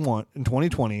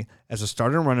 2020 as a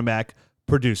starting running back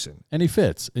producing. And he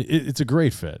fits. It's a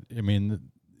great fit. I mean,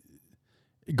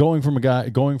 going from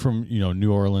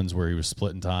New Orleans where he was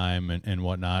splitting time and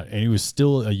whatnot, and he was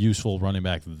still a useful running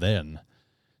back then,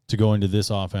 to go into this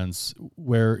offense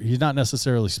where he's not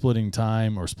necessarily splitting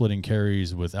time or splitting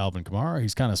carries with Alvin Kamara.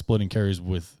 He's kind of splitting carries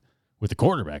with the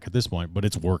quarterback at this point, but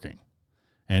it's working.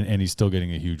 And he's still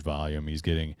getting a huge volume. He's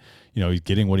getting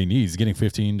what he needs. He's getting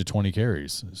 15 to 20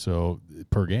 carries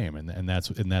per game. And that's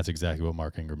exactly what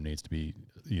Mark Ingram needs to be,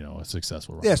 a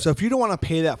successful running back. So if you don't want to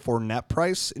pay that Fournette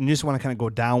price and you just want to kind of go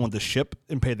down with the ship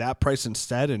and pay that price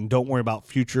instead and don't worry about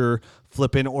future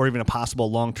flipping or even a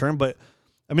possible long-term, but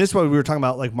I mean, this is what we were talking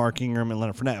about, like Mark Ingram and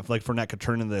Leonard Fournette. If like Fournette could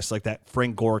turn into this, like that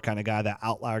Frank Gore kind of guy, that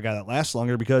outlier guy that lasts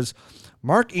longer, because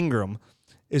Mark Ingram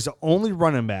is the only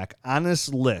running back on this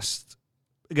list,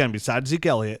 again, besides Zeke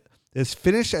Elliott, that's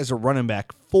finished as a running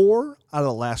back 4 out of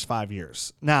the last 5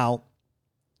 years. Now,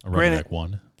 a running back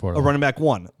 1. Running back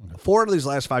 1. Okay. 4 of these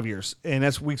last 5 years, and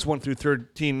that's weeks 1 through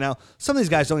 13. Now, some of these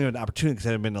guys don't even have an opportunity because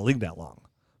they haven't been in the league that long.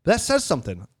 But that says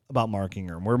something about Mark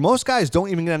Ingram, where most guys don't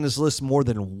even get on this list more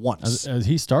than once. As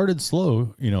he started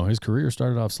slow, his career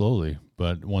started off slowly,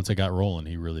 but once it got rolling,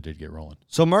 he really did get rolling.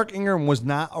 So Mark Ingram was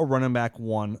not a running back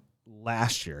 1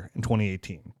 last year in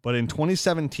 2018, but in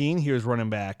 2017 he was running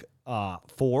back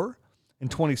 4. In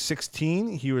 2016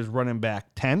 he was running back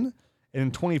 10, and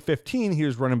in 2015 he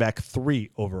was running back 3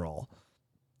 overall.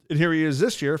 And here he is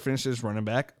this year, finishes running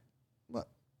back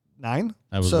 9.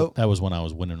 That was when I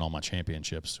was winning all my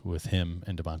championships with him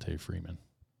and Devontae Freeman.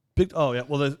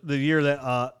 Well, the year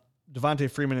that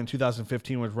Devontae Freeman in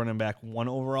 2015 was running back 1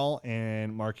 overall,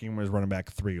 and Mark Ingram was running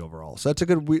back 3 overall. So that's a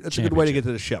good way to get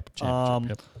to the ship.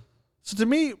 Yep. So to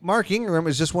me, Mark Ingram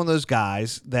is just one of those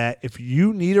guys that if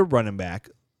you need a running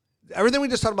back, everything we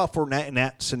just talked about Fournette in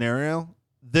that scenario,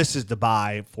 this is the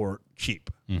buy for cheap.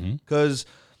 Because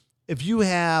if you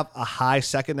have a high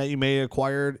second that you may have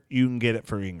acquired, you can get it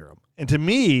for Ingram. And to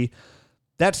me,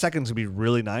 that second's going to be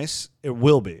really nice. It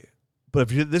will be.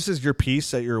 But if this is your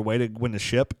piece that you're a way to win the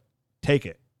ship, take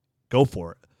it. Go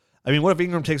for it. I mean, what if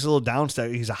Ingram takes a little down step?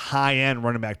 He's a high-end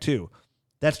running back too.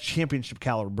 That's championship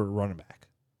caliber running back.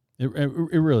 It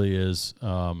really is.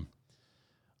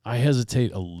 I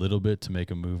hesitate a little bit to make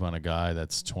a move on a guy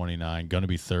that's 29, going to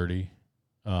be 30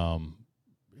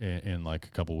 in like a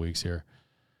couple weeks here.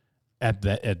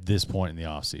 At this point in the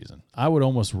offseason, I would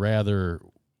almost rather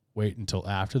wait until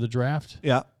after the draft.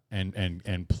 Yeah. and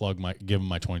give him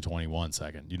my 2021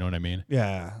 second. You know what I mean?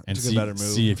 Yeah, And it's a better move.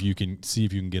 see if you can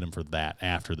get him for that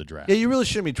after the draft. Yeah, you really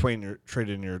shouldn't be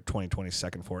trading your 2020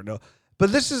 second for it. No, but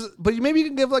maybe you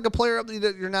can give like a player up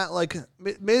that you're not like.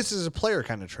 Maybe this is a player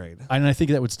kind of trade. And I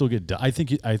think that would still get done. I think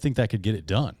that could get it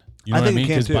done. You know I what I think it mean?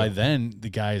 can, Because too. by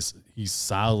then he's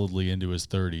solidly into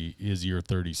his year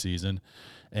 30 season,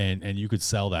 and you could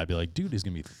sell that. Be like, dude, he's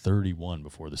gonna be 31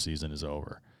 before the season is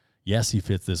over. Yes, he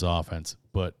fits this offense,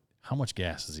 but how much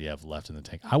gas does he have left in the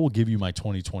tank? I will give you my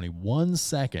 2021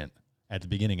 second at the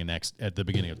beginning of the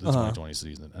 2020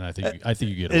 season, and I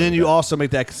think you get. And then you also make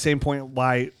that same point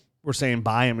why we're saying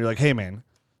buy him. You're like, hey man,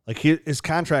 like his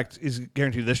contract is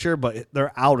guaranteed this year, but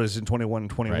their out is in 21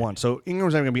 and 21. Right. So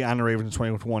Ingram's not going to be on the Ravens in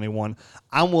 2021.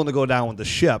 I'm willing to go down with the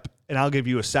ship, and I'll give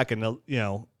you a second.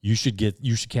 You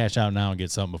should cash out now and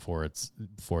get something before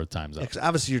time's up. 'Cause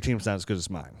obviously your team's not as good as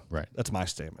mine. Right. That's my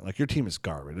statement. Like your team is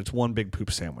garbage. It's one big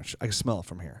poop sandwich. I can smell it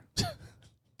from here.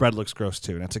 Bread looks gross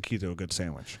too, and that's a key to a good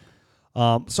sandwich.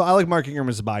 So I like Mark Ingram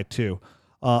as a buy too.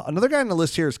 Another guy on the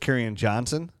list here is Kerryon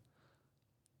Johnson.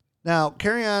 Now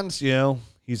Kerryon's,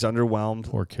 he's underwhelmed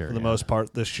Poor for the Kerryon. most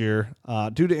part this year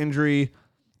due to injury.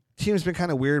 Team's been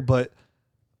kind of weird, but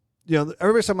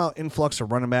everybody's talking about influx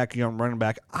of running back, young running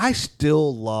back. I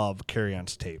still love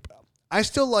Kerryon's tape. I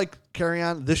still like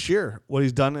Kerryon this year, what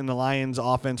he's done in the Lions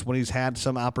offense when he's had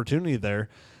some opportunity there.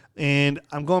 And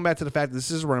I'm going back to the fact that this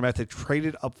is a running back they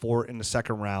traded up for in the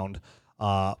second round.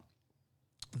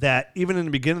 That even in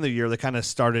the beginning of the year, they kind of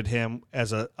started him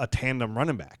as a tandem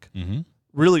running back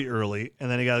really early. And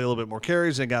then he got a little bit more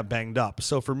carries and got banged up.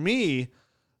 So for me,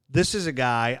 this is a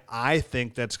guy I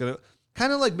think that's going to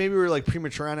kind of like maybe we were like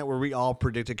premature on it where we all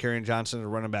predicted Kerryon Johnson as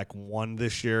running back 1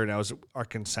 this year. And that was our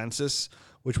consensus,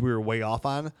 which we were way off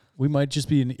on. We might just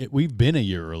be we've been a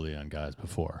year early on guys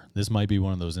before. This might be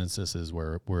one of those instances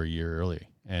where we're a year early.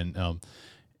 And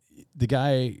the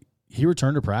guy, he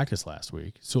returned to practice last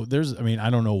week. So I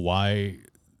don't know why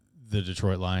the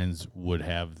Detroit Lions would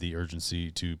have the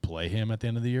urgency to play him at the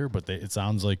end of the year, but it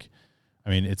sounds like,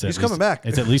 he's coming back.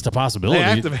 It's at least a possibility. They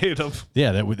activated him.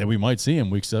 Yeah, that we might see him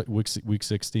week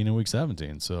 16 and week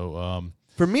 17. So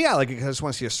For me, I like it because I just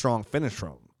want to see a strong finish from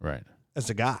him right. as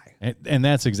a guy. And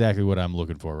that's exactly what I'm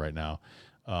looking for right now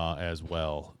as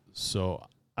well. So,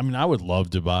 I would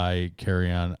love to buy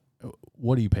Kerryon.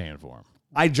 What are you paying for him?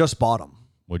 I just bought him.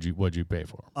 What'd you pay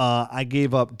for him? I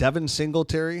gave up Devin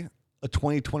Singletary, a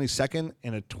 2020 second,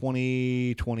 and a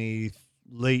 2020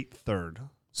 late third.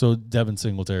 So Devin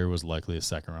Singletary was likely a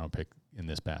second-round pick in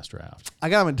this past draft. I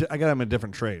got him in a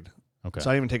different trade. Okay.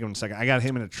 So I didn't even take him in a second. I got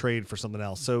him in a trade for something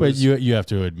else. So, But you have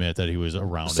to admit that he was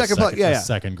around second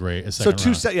second grade. so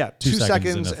two round. two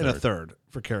seconds and a third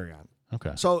for Kerryon.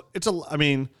 Okay. So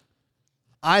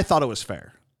I thought it was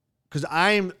fair because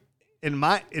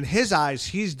in his eyes,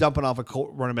 he's dumping off a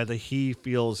running back that he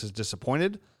feels is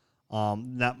disappointed.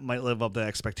 That might live up to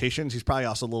expectations. He's probably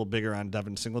also a little bigger on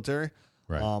Devin Singletary.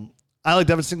 Right. I like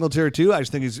Devin Singletary too. I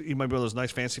just think he might be one of those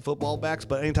nice fantasy football backs.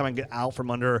 But anytime I can get out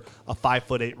from under a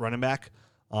 5'8" running back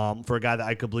for a guy that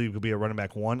I could believe could be a running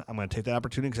back 1, I'm going to take that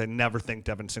opportunity because I never think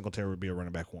Devin Singletary would be a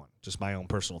running back 1. Just my own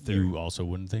personal theory. You also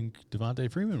wouldn't think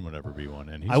Devontae Freeman would ever be one,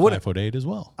 and he's I wouldn't. 5'8" as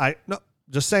well.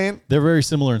 Just saying. They're very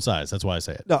similar in size. That's why I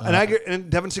say it. No,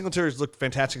 and Devin Singletary's looked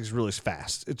fantastic. He's really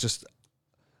fast. It's just,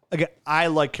 again, I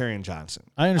like Kerryon Johnson.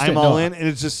 I understand. I'm all in, and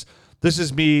it's just, this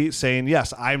is me saying,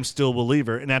 yes, I'm still a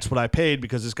believer, and that's what I paid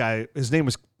because this guy, his team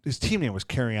name was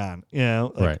Kerryon.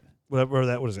 Right.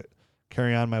 Whatever what is it?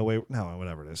 Carry on my way. No,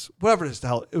 whatever it is. Whatever it is, the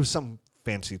hell, it was some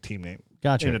fancy team name.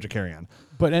 Gotcha. Named after Kerryon.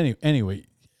 But anyway,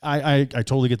 I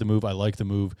totally get the move. I like the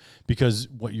move because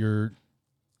what you're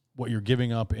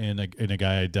giving up in a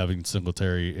guy Devin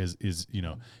Singletary is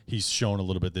he's shown a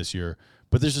little bit this year,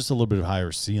 but there's just a little bit of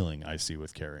higher ceiling I see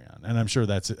with Kerryon, and I'm sure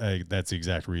that's the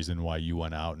exact reason why you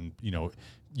went out and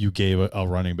you gave a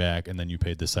running back and then you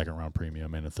paid the second round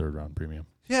premium and a third round premium.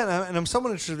 Yeah, and I'm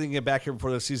somewhat interested in getting back here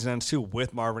before the season ends too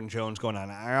with Marvin Jones going on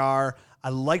IR. I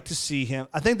like to see him.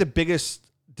 I think the biggest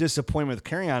disappointment with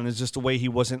Kerryon is just the way he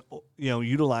wasn't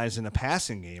utilized in the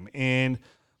passing game, and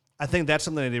I think that's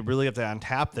something that they really have to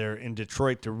untap there in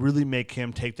Detroit to really make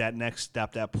him take that next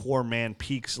step, that poor man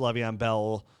Peaks Le'Veon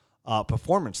Bell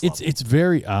performance level. It's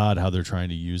very odd how they're trying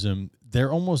to use him.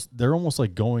 They're almost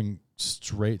like going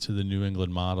straight to the New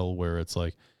England model where it's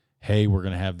like, hey, we're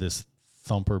going to have this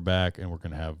thumper back and we're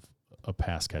going to have a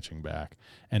pass catching back.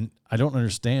 And I don't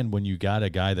understand when you got a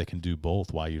guy that can do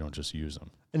both, why you don't just use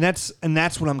him. And that's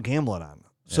what I'm gambling on.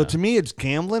 So to me, it's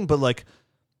gambling, but like,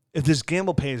 if this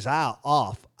gamble pays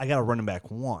off, I got to run him back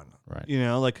 1.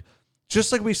 Right.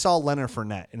 Just like we saw Leonard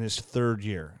Fournette in his third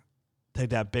year take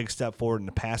that big step forward in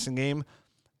the passing game.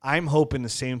 I'm hoping the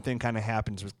same thing kind of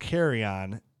happens with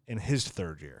Kerryon in his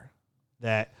third year.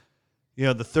 That,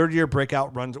 the third-year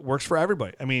breakout runs works for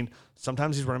everybody. I mean,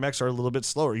 sometimes these running backs are a little bit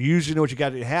slower. You usually know what you got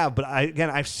to have, but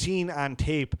I've seen on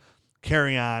tape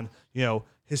Kerryon,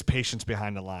 his patience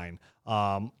behind the line,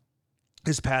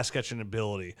 his pass catching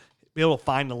ability, be able to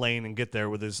find the lane and get there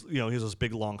with his, he has those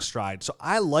big long strides. So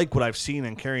I like what I've seen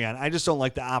in Kerryon. I just don't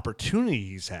like the opportunity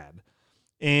he's had.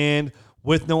 And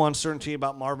with no uncertainty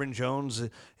about Marvin Jones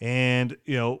and,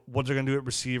 what they're going to do at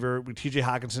receiver, with TJ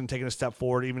Hawkinson taking a step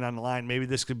forward, even on the line, maybe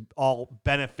this could all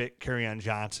benefit Kerryon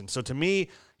Johnson. So to me,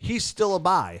 he's still a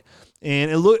buy.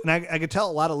 And I could tell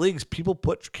a lot of leagues, people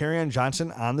put Kerryon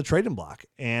Johnson on the trading block.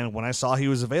 And when I saw he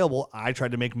was available, I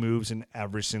tried to make moves in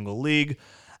every single league.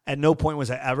 At no point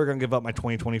was I ever going to give up my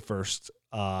 2021st.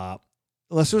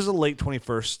 Unless it was a late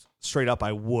 21st, straight up,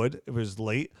 I would if it was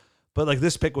late. But like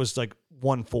this pick was like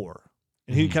 1-4.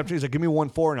 And he's like, give me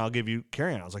 1-4 and I'll give you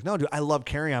Kerryon. I was like, no, dude, I love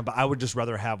Kerryon, but I would just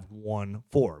rather have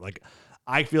 1-4. Like,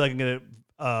 I feel like I can get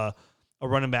a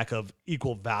running back of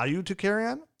equal value to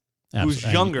Kerryon, who's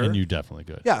younger. And you definitely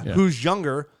could. Yeah, who's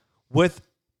younger with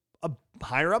a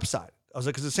higher upside. I was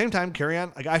like, because at the same time,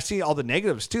 Kerryon, like I see all the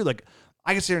negatives too. Like,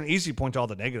 I can see an easy point to all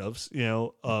the negatives, I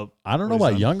don't know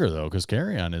about younger though, because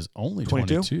Kerryon is only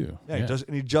 22. Yeah, he does,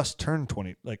 and he just turned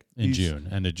 20, like in June,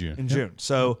 end of June. In June.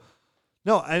 So,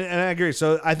 no, and I agree.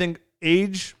 So I think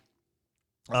age,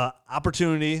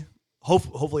 opportunity,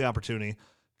 hopefully opportunity,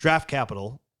 draft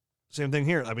capital, same thing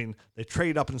here. I mean, they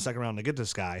trade up in the second round to get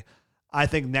this guy. I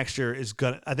think next year is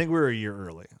gonna. I think we're a year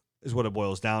early, is what it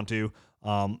boils down to.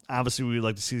 Obviously, we would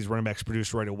like to see these running backs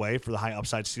produce right away for the high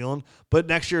upside ceiling. But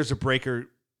next year is a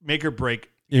make or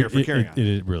break year for Kerryon.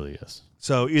 It really is.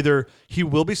 So either he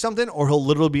will be something, or he'll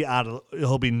literally be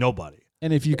he'll be nobody.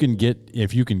 And if you can get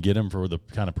him for the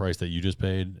kind of price that you just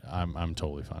paid, I'm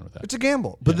totally fine with that. It's a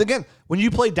gamble. But again, when you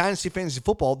play Dynasty Fantasy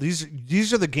Football,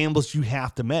 these are the gambles you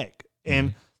have to make.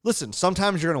 And listen,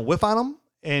 sometimes you're going to whiff on them,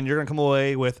 and you're going to come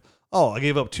away with, I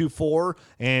gave up 2-4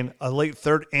 and a late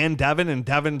third and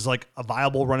Devin's like a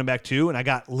viable running back too, and I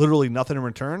got literally nothing in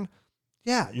return.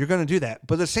 Yeah, you're going to do that.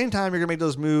 But at the same time, you're going to make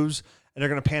those moves, and they're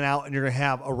going to pan out, and you're going to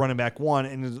have a running back one,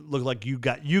 and it look like you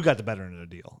got the better end of the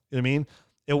deal. You know what I mean?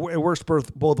 It works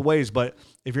both ways, but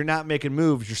if you're not making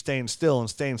moves, you're staying still, and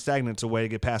staying stagnant is a way to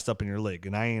get passed up in your league,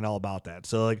 and I ain't all about that.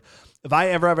 So, like, if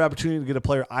I ever have an opportunity to get a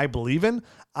player I believe in,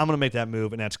 I'm going to make that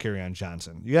move, and that's Kerryon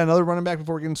Johnson. You got another running back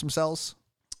before we get into some sells?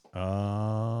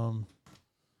 No.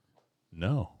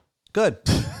 Good.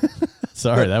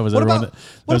 Sorry, that was what everyone.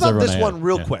 What about this one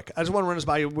real quick? I just want to run this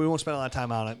by you. We won't spend a lot of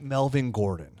time on it. Melvin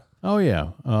Gordon. Oh, yeah.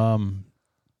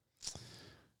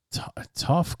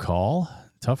 Tough call.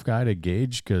 Tough guy to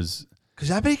gauge because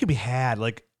I bet he could be had.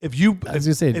 Like if you, I was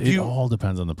gonna say it all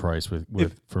depends on the price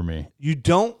for me. You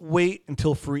don't wait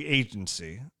until free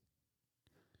agency.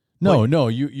 No,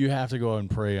 you have to go and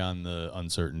prey on the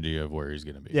uncertainty of where he's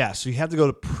going to be. Yeah, so you have to go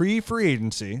to pre-free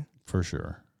agency for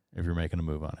sure if you're making a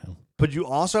move on him. But you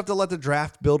also have to let the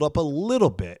draft build up a little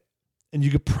bit, and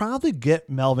you could probably get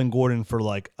Melvin Gordon for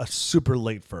like a super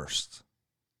late first.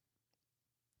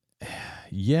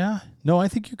 Yeah, no, I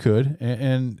think you could,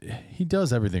 and he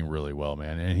does everything really well,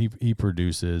 man. And he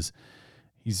produces.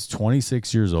 He's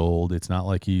 26 years old. It's not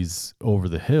like he's over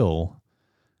the hill,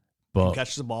 but he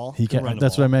catches the ball.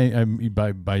 That's what I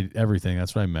meant by everything.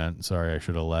 That's what I meant. Sorry, I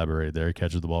should have elaborated there. He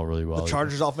catches the ball really well. The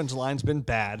Chargers' offensive line's been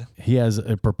bad. He has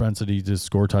a propensity to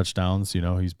score touchdowns.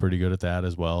 He's pretty good at that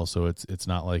as well. So it's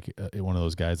not like one of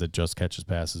those guys that just catches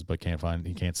passes but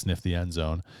he can't sniff the end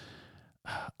zone.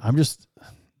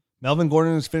 Melvin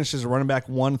Gordon has finished as a running back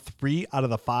 1-3 out of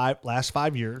the last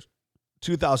 5 years,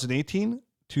 2018,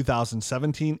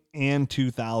 2017, and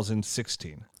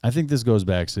 2016. I think this goes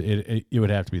back to it would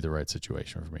have to be the right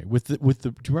situation for me. With the do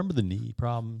you remember the knee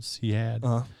problems he had?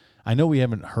 Uh-huh. I know we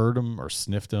haven't heard him or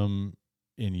sniffed him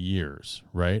in years,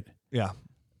 right? Yeah.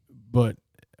 But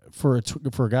for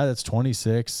a guy that's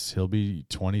 26, he'll be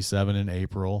 27 in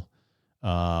April.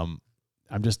 I'm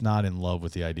just not in love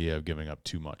with the idea of giving up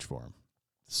too much for him.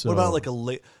 So, what about like a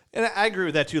late? And I agree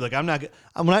with that too. Like when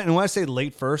I say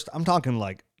late first, I'm talking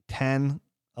like 10,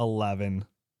 11,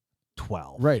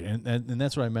 12. Right, and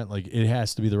that's what I meant. Like it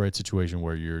has to be the right situation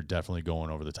where you're definitely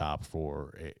going over the top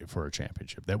for a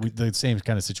championship. The same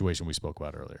kind of situation we spoke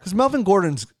about earlier. Because Melvin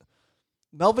Gordon's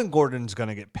going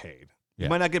to get paid. Yeah. He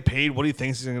might not get paid what he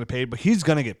thinks he's going to get paid, but he's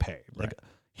going to get paid. Like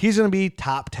he's going to be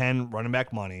top 10 running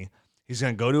back money. He's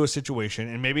going to go to a situation,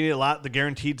 and maybe the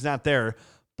guaranteed's not there.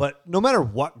 But no matter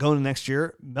what going next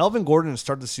year, Melvin Gordon to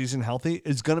start the season healthy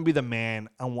is going to be the man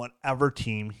on whatever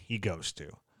team he goes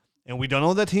to. And we don't know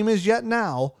what that team is yet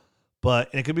now, But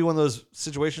it could be one of those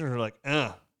situations where like,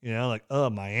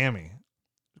 Miami.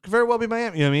 It could very well be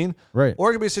Miami, you know what I mean? Right. Or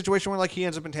it could be a situation where like he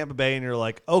ends up in Tampa Bay and you're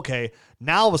like, okay,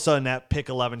 now all of a sudden that pick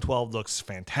 11, 12 looks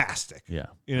fantastic. Yeah.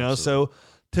 So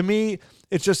to me,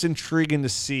 it's just intriguing to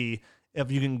see if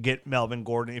you can get Melvin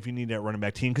Gordon if you need that running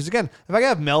back team. Because again, if I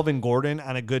have Melvin Gordon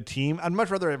on a good team, I'd much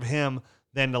rather have him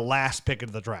than the last pick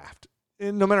of the draft.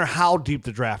 And no matter how deep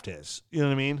the draft is. You know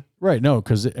what I mean? Right. No,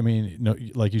 because no,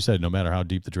 like you said, no matter how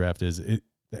deep the draft is, the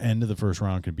end of the first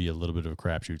round could be a little bit of a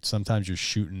crapshoot. Sometimes you're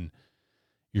shooting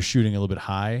a little bit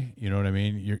high. You know what I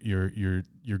mean?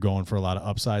 You're going for a lot of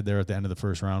upside there at the end of the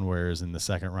first round, whereas in the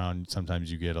second round,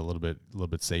 sometimes you get a little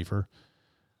bit safer.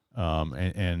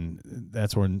 And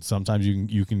that's when sometimes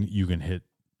you can hit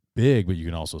big, but you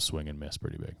can also swing and miss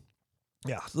pretty big.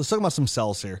 Yeah, let's talk about some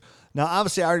sells here. Now,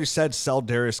 obviously, I already said sell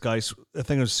Darius Geis, I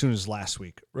think as soon as last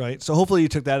week, right? So hopefully you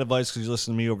took that advice because you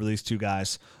listened to me over these two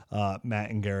guys,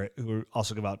 Matt and Garrett, who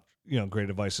also give out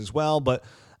great advice as well. But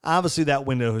obviously that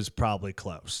window is probably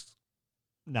closed.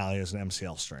 Now he has an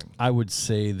MCL strain. I would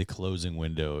say the closing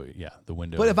window, the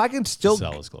window. But if I can still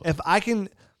sell is closed. if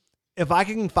I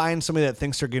can find somebody that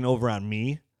thinks they're getting over on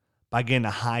me by getting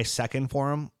a high second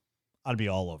for him, I'd be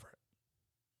all over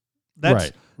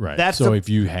it. Right. That's so if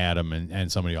you had him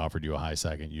and somebody offered you a high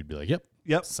second, you'd be like,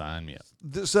 yep, sign me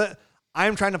up. So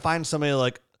I'm trying to find somebody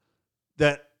like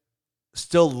that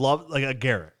still love, like a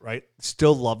Garrett, right?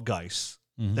 Still love Geis.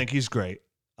 Mm-hmm. Think he's great.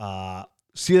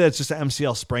 See that it's just an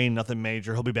MCL sprain, nothing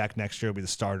major. He'll be back next year. He'll be the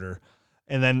starter.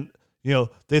 And then,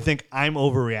 they think I'm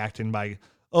overreacting by,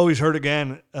 he's hurt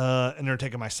again, and they're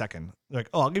taking my second. They're like,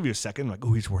 I'll give you a second. I'm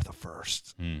like, he's worth a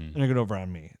first. Mm-hmm. And they're going over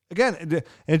on me. Again,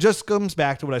 it just comes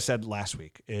back to what I said last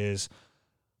week, is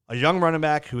a young running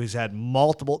back who has had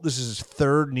this is his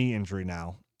third knee injury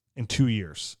now in 2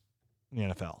 years in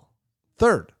the NFL.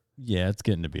 Third. Yeah, it's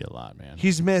getting to be a lot, man.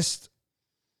 He's missed,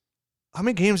 how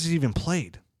many games has he even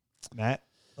played, Matt?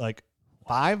 Like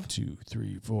 5? 1, 2,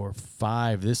 3, 4,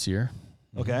 5 this year.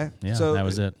 Okay. Yeah, so that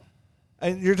was it.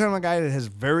 And you're talking about a guy that has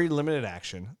very limited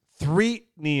action, 3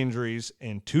 knee injuries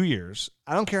in 2 years.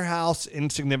 I don't care how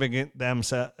insignificant the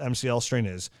MCL strain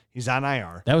is. He's on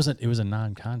IR. It was a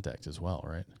non-contact as well,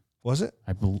 right? Was it?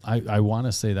 I want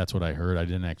to say that's what I heard. I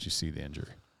didn't actually see the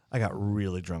injury. I got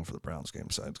really drunk for the Browns game,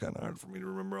 so it's kind of hard for me to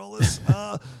remember all this.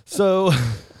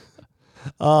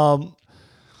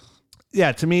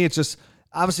 To me, it's just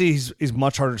obviously he's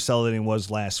much harder to sell than he was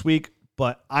last week.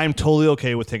 But I'm totally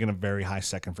okay with taking a very high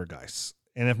second for Geis.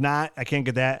 And if not, I can't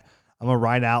get that. I'm going to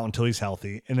ride out until he's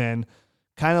healthy. And then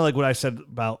kind of like what I said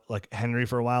about like Henry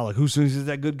for a while, like as soon as he's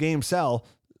that good game, sell.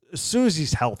 As soon as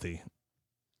he's healthy,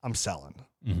 I'm selling.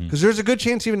 Because there's a good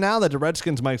chance even now that the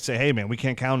Redskins might say, hey, man, we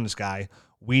can't count on this guy.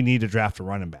 We need to draft a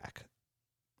running back.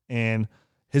 And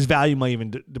his value might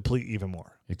even deplete even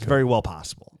more. It's very well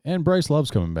possible. And Bryce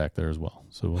Love's coming back there as well.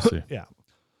 So we'll see. Yeah.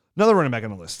 Another running back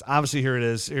on the list. Obviously, here it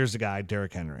is. Here's the guy,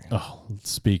 Derrick Henry. Oh,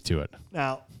 speak to it.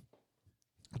 Now,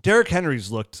 Derrick Henry's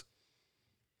looked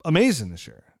amazing this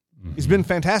year. Mm-hmm. He's been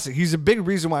fantastic. He's a big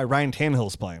reason why Ryan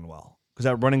Tannehill's playing well, because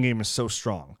that running game is so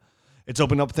strong. It's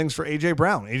opened up things for A.J.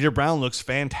 Brown. A.J. Brown looks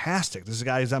fantastic. This is a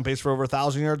guy who's on pace for over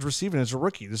 1,000 yards receiving as a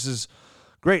rookie. This is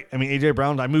great. I mean, A.J.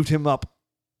 Brown, I moved him up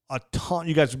a ton.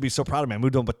 You guys would be so proud of me. I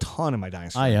moved him up a ton in my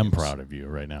dynasty. I am proud of you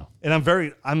right now. And I'm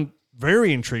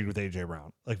very intrigued with A.J.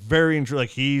 Brown. Like, very intrigued.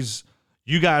 Like,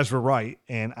 you guys were right.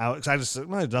 And I just said,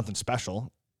 well, it's nothing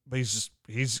special. But he's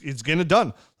getting it done.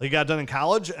 Like, he got it done in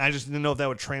college. And I just didn't know if that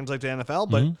would translate to NFL.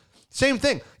 But same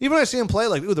thing. Even when I see him play,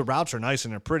 like, ooh, the routes are nice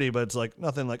and they're pretty. But it's like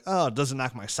nothing like, oh, it doesn't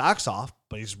knock my socks off.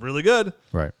 But he's really good.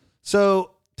 Right.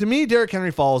 So, to me, Derrick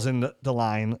Henry falls in the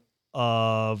line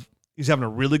of he's having a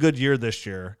really good year this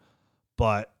year.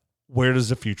 But where does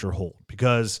the future hold?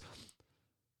 Because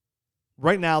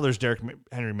right now, there's Derrick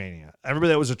Henry mania.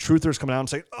 Everybody that was a truther is coming out and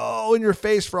saying, oh, in your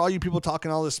face for all you people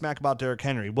talking all this smack about Derrick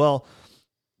Henry. Well,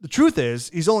 the truth is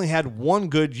he's only had one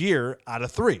good year out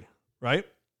of 3, right?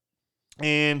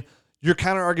 And your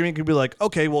counter argument could be like,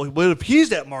 okay, well, what if he's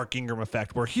that Mark Ingram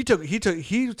effect where he took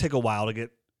a while to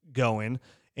get going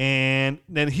and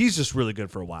then he's just really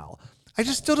good for a while. I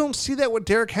just still don't see that with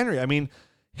Derrick Henry. I mean,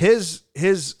 his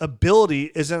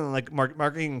ability isn't like Mark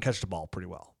Ingram can catch the ball pretty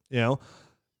well,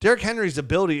 Derrick Henry's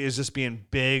ability is just being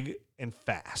big and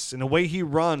fast. And the way he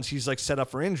runs, he's like set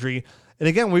up for injury. And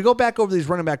again, when we go back over these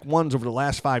running back ones over the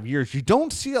last 5 years, you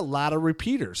don't see a lot of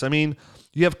repeaters. I mean,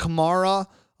 you have Kamara,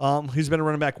 who's been a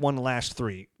running back 1 the last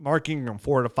 3. Mark Ingram,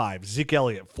 4 out of 5. Zeke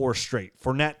Elliott, 4 straight.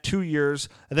 Fournette, 2 years.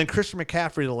 And then Christian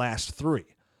McCaffrey, the last 3.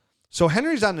 So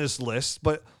Henry's on this list,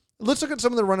 but let's look at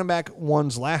some of the running back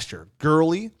ones last year.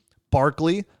 Gurley,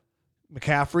 Barkley,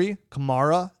 McCaffrey,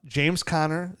 Kamara, James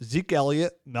Conner, Zeke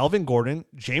Elliott, Melvin Gordon,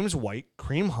 James White,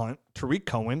 Kareem Hunt, Tariq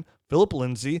Cohen, Philip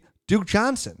Lindsay, Duke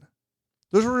Johnson.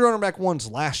 Those were running back ones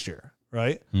last year,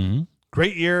 right? Mm-hmm.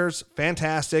 Great years,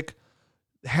 fantastic.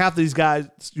 Half these guys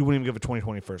you wouldn't even give a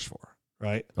 2020 first for,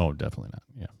 right? Oh, definitely not.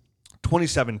 Yeah.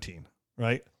 2017,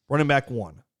 right? Running back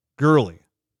one, Gurley,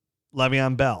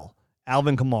 Le'Veon Bell,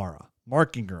 Alvin Kamara,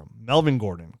 Mark Ingram, Melvin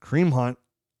Gordon, Kareem Hunt,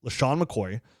 LaShawn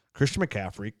McCoy, Christian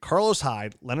McCaffrey, Carlos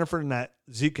Hyde, Leonard Fournette,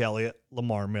 Zeke Elliott,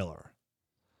 Lamar Miller.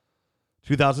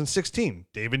 2016,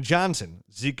 David Johnson,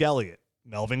 Zeke Elliott,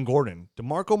 Melvin Gordon,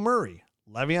 DeMarco Murray,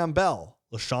 Le'Veon Bell,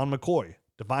 LaShawn McCoy,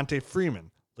 Devontae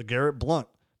Freeman, LeGarrette Blount,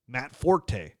 Matt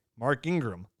Forte, Mark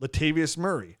Ingram, Latavius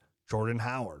Murray, Jordan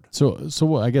Howard.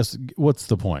 So I guess what's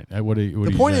the point?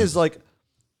 The point is like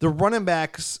the running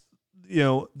backs,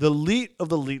 the elite of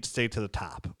the elite stay to the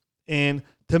top. And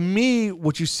to me,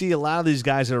 what you see a lot of these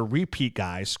guys that are repeat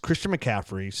guys, Christian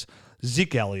McCaffrey's,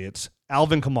 Zeke Elliott's,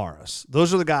 Alvin Kamara's.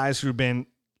 Those are the guys who've been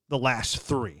the last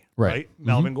three, right? Mm-hmm.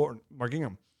 Melvin Gordon, Mark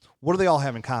Ingram. What do they all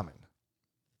have in common?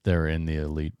 They're in the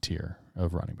elite tier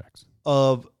of running backs.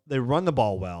 They run the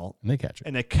ball well. And they catch it.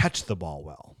 And they catch the ball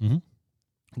well, Mm-hmm.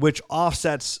 which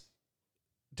offsets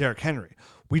Derrick Henry.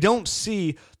 We don't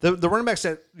see the running backs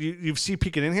that you see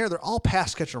peeking in here. They're all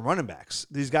pass catching running backs.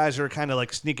 These guys are kind of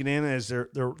like sneaking in as they're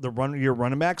your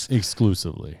running backs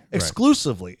exclusively.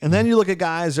 Right. And then you look at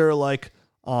guys that are like,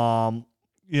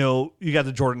 you got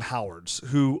the Jordan Howards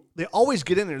who they always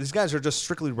get in there. These guys are just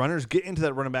strictly runners, get into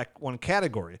that running back one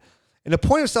category. And the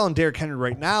point of selling Derrick Henry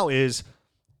right now is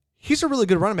he's a really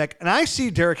good running back. And I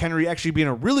see Derrick Henry actually being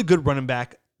a really good running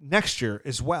back next year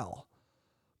as well.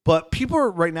 But people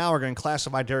right now are going to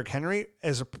classify Derrick Henry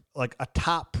as a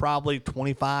top probably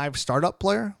 25 startup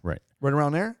player. Right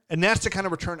around there. And that's the kind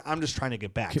of return I'm just trying to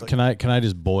get back. Can I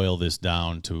just boil this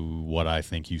down to what I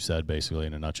think you said basically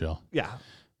in a nutshell? Yeah.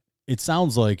 It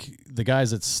sounds like the guys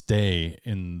that stay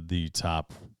in the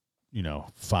top,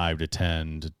 5 to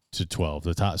 10 to 12,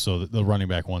 the top, so the running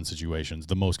back one situations,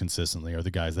 the most consistently are the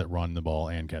guys that run the ball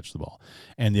and catch the ball.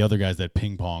 And the other guys that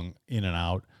ping pong in and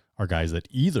out are guys that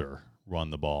either run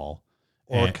the ball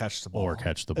or catch the ball.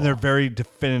 And they're very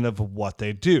definitive of what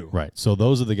they do. Right. So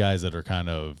those are the guys that are kind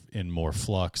of in more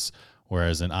flux,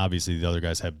 whereas obviously the other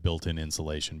guys have built-in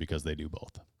insulation because they do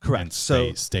both. Correct.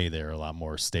 And stay there a lot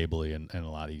more stably and a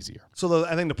lot easier. So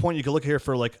I think the point you can look here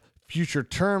for like future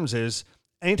terms is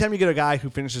anytime you get a guy who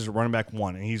finishes a running back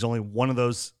one and he's only one of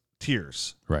those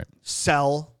tiers, right?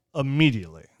 Sell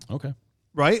immediately. Okay.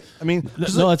 Right? I mean,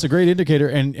 that's a great indicator.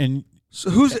 And so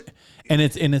who's it? And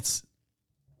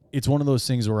it's one of those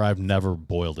things where I've never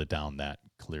boiled it down that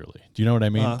clearly. Do you know what I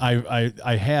mean?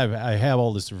 I have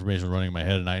all this information running in my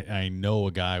head, and I know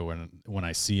a guy when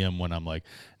I see him when I'm like,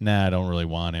 nah, I don't really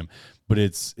want him. But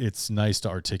it's nice to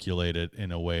articulate it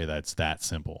in a way that's that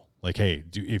simple. Like, hey,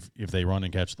 if they run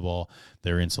and catch the ball,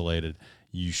 they're insulated.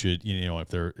 You should,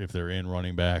 if they're in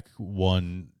running back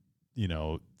one,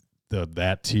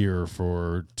 that tier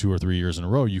for 2 or 3 years in a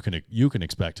row, you can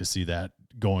expect to see that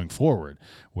going forward.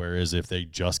 Whereas if they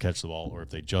just catch the ball or if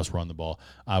they just run the ball,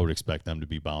 I would expect them to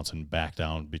be bouncing back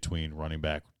down between running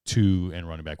back 2 and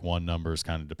running back 1 numbers,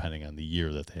 kind of depending on the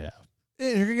year that they have.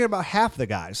 And you're going to get about half the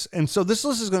guys. And so this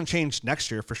list is going to change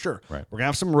next year for sure. Right. We're going to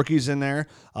have some rookies in there.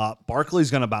 Barkley's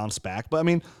going to bounce back. But, I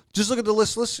mean, just look at the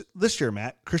list this year,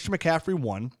 Matt. Christian McCaffrey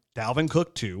 1, Dalvin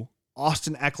Cook 2,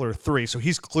 Austin Eckler 3. So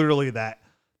he's clearly that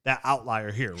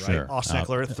outlier here, right? Sure. Austin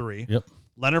Eckler at 3. Yep.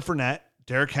 Leonard Fournette,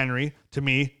 Derrick Henry, to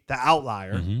me, the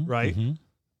outlier, right? Mm-hmm.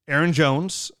 Aaron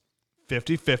Jones,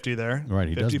 50-50 there. Right,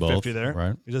 he does both. 50-50 there.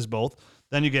 Right. He does both.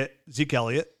 Then you get Zeke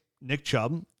Elliott, Nick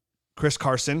Chubb, Chris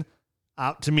Carson.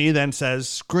 Out to me then says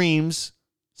screams,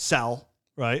 sell,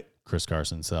 right? Chris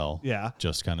Carson, sell. Yeah.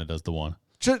 Just kind of does the one.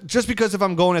 Just because if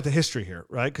I'm going at the history here,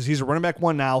 right? Because he's a running back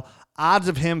 1 now. Odds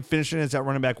of him finishing as that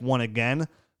running back 1 again,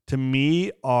 to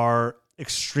me, are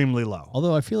extremely low.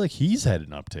 Although I feel like he's had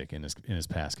an uptick in his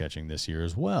pass catching this year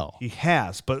as well. He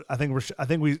has, but I think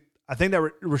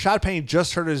that Rashad Penny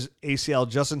just hurt his ACL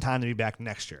just in time to be back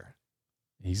next year.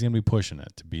 He's going to be pushing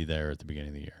it to be there at the beginning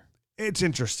of the year. It's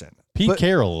interesting. Pete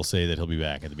Carroll will say that he'll be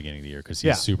back at the beginning of the year because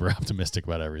he's super optimistic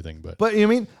about everything. But you know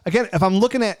what I mean, again, if I'm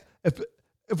looking at if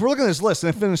we're looking at this list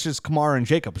and it finishes Kamara and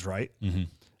Jacobs, right? Mm-hmm.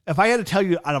 If I had to tell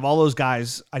you out of all those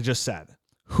guys I just said,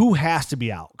 who has to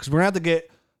be out? Because we're gonna have to get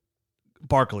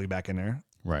Barkley back in there,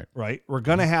 right? We're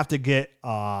gonna have to get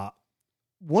one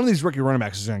of these rookie running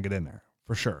backs is gonna get in there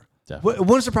for sure. Definitely. It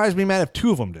wouldn't surprise me, Matt, if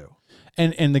 2 of them do.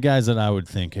 And the guys that I would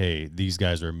think, hey, these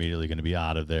guys are immediately going to be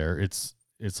out of there. It's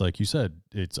like you said,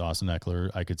 it's Austin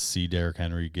Eckler. I could see Derrick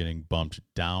Henry getting bumped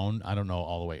down. I don't know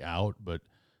all the way out, but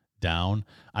down.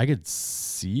 I could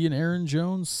see an Aaron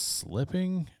Jones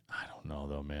slipping. I don't know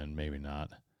though, man. Maybe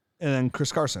not. And then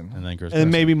Chris Carson. And then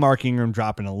And maybe Mark Ingram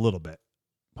dropping a little bit.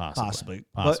 Possibly.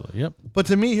 Yep. But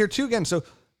to me here too, again, so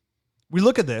we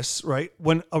look at this, right?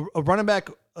 When a running back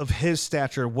of his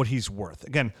stature, what he's worth.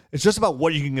 Again, it's just about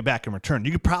what you can get back in return.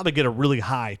 You could probably get a really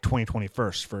high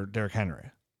 2021st for Derrick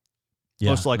Henry.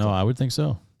 Yeah, most likely. No, I would think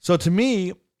so. So to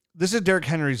me, this is Derrick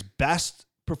Henry's best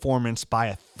performance by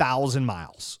 1,000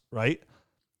 miles, right?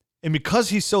 And because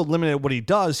he's so limited at what he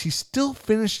does, he still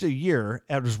finished a year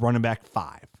as running back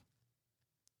 5.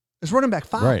 It's running back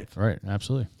 5. Right.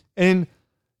 Absolutely. And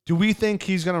do we think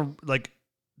he's going to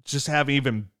just have an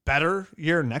even better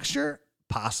year next year?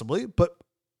 Possibly, but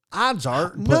odds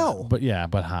are no.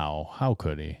 But how? How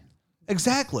could he?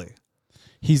 Exactly.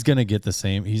 He's going to get the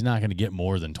same. He's not going to get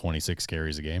more than 26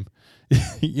 carries a game.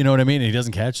 You know what I mean? He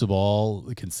doesn't catch the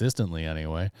ball consistently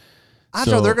anyway.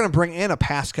 Odds are they're going to bring in a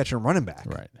pass catching running back.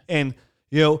 Right. And,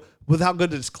 with how good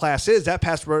this class is, that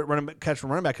pass catching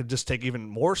running back could just take even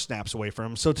more snaps away from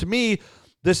him. So to me,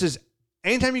 this is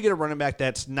anytime you get a running back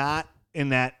that's not in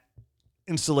that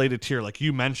insulated tier, like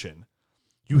you mentioned,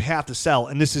 you have to sell.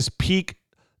 And this is peak.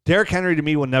 Derrick Henry to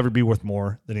me will never be worth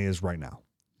more than he is right now.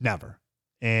 Never.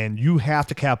 And you have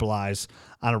to capitalize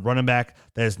on a running back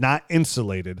that is not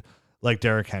insulated like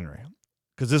Derrick Henry.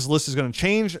 Because this list is going to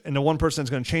change, and the one person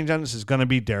that's going to change on this is going to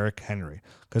be Derrick Henry.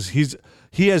 Because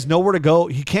he has nowhere to go.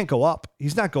 He can't go up.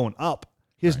 He's not going up.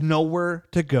 He has nowhere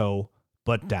to go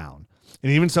but down.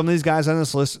 And even some of these guys on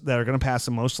this list that are going to pass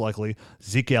him most likely,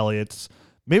 Zeke Elliott's,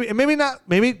 maybe not.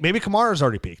 Maybe Kamara's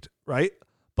already peaked, right?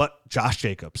 But Josh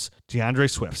Jacobs, DeAndre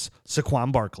Swift's,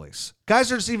 Saquon Barkley's.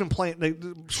 Guys are just even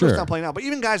playing. Swift's not playing now, but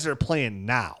even guys that are playing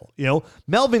now,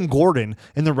 Melvin Gordon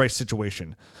in the right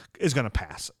situation is going to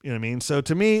pass. You know what I mean? So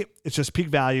to me, it's just peak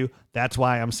value. That's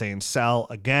why I'm saying sell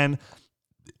again.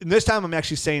 And this time I'm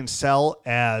actually saying sell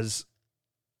as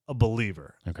a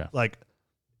believer. Okay. Like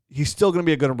he's still going to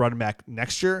be a good running back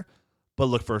next year, but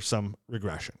look for some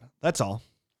regression. That's all.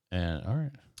 And all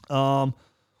right.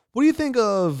 What do you think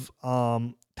of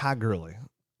Todd Gurley?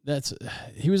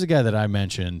 He was a guy that I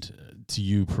mentioned to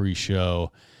you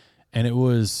pre-show, and it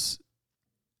was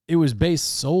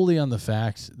based solely on the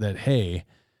fact that, hey,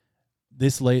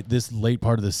 this late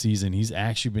part of the season, he's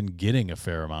actually been getting a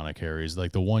fair amount of carries.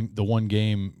 Like the one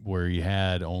game where he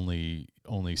had only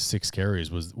 6 carries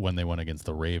was when they went against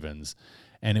the Ravens,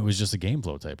 and it was just a game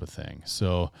flow type of thing.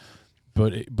 So,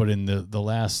 but in the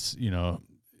last,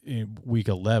 in week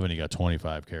 11, he got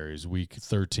 25 carries. Week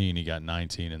 13, he got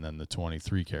 19, and then the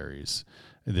 23 carries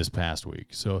this past week.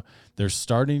 So they're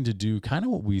starting to do kind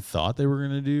of what we thought they were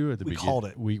going to do at the beginning. Called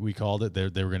it. We called it.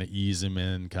 They were going to ease him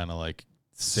in, kind of like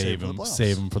save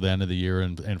him for the end of the year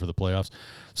and for the playoffs.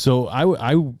 So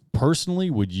I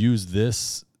personally would use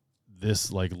this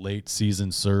like late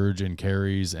season surge in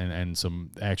carries and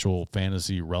some actual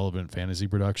relevant fantasy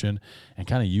production and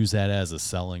kind of use that as a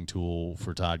selling tool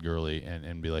for Todd Gurley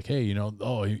and be like, hey,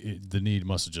 the need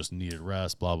must have just needed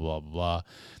rest, blah, blah, blah, blah.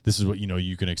 This is what,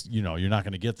 you can, you're not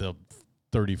going to get the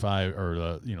 35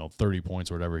 or the, 30 points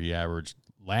or whatever he averaged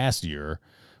last year.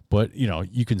 But,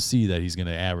 you can see that he's going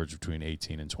to average between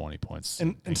 18 and 20 points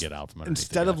and get out from underneath.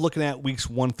 Instead of looking at weeks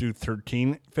 1 through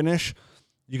 13 finish,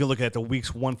 you can look at the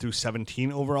weeks 1 through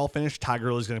 17 overall finish. Todd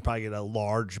Gurley is going to probably get a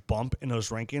large bump in those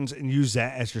rankings and use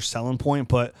that as your selling point.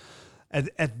 But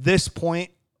at this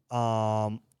point,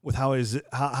 with how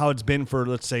it's been for,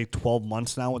 let's say, 12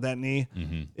 months now with that knee,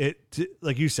 it,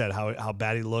 like you said, how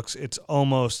bad he looks, it's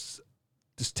almost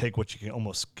just take what you can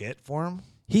almost get for him.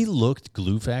 He looked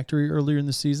glue factory earlier in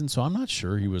the season, so I'm not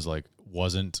sure he was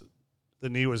wasn't. The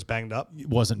knee was banged up?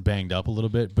 Wasn't banged up a little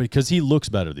bit, because he looks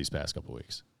better these past couple of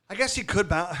weeks. I guess he could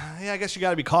bounce. Yeah, I guess you got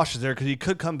to be cautious there because he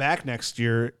could come back next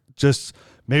year. Just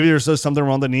maybe there's something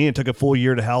wrong with the knee. It took a full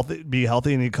year to be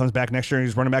healthy, and he comes back next year and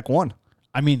he's running back 1.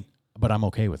 I mean, but I'm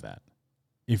okay with that.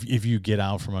 If you get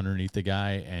out from underneath the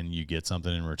guy and you get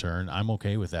something in return, I'm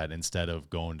okay with that instead of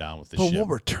going down with the ship. But what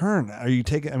return are you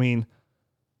taking? I mean,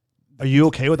 are you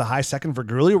okay with a high second for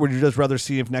Gurley, or would you just rather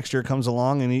see if next year comes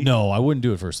along and he? No, I wouldn't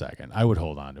do it for a second. I would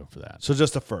hold on to it for that. So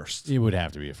just a first. It would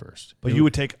have to be a first. But you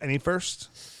would take any first?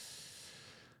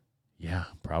 Yeah,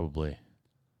 probably.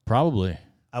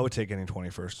 I would take any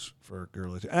 21st for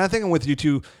Gurley. And I think I'm with you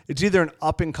too. It's either an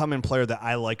up and coming player that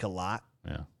I like a lot,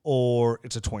 or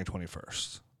it's a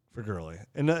 2021st for Gurley.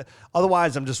 And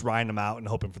otherwise, I'm just riding him out and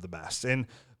hoping for the best. And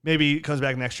maybe he comes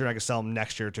back next year and I can sell him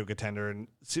next year to a contender and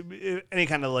see any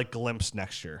kind of glimpse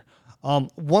next year.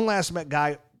 One last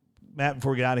guy, Matt,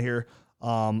 before we get out of here,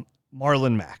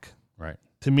 Marlon Mack. Right.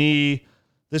 To me,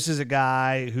 this is a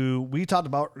guy who we talked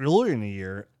about earlier in the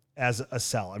year as a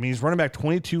sell. I mean, he's running back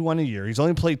 22 on a year. He's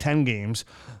only played 10 games,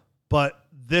 but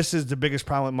this is the biggest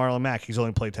problem with Marlon Mack. He's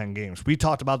only played 10 games. We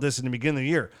talked about this in the beginning of the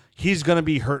year. He's going to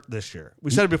be hurt this year. We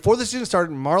said it before the season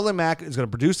started, Marlon Mack is going to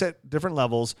produce at different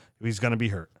levels. He's going to be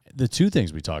hurt. The two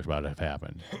things we talked about have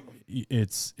happened.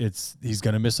 It's he's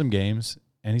going to miss some games,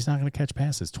 and he's not going to catch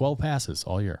passes. 12 passes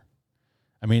all year.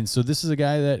 I mean, so this is a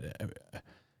guy that,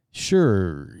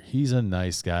 sure, he's a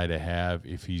nice guy to have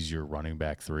if he's your running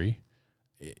back 3.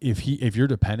 If you're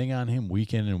depending on him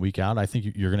week in and week out, I think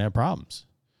you're going to have problems.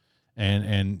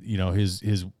 And you know, his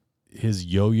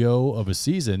yo-yo of a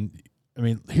season, I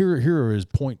mean, here are his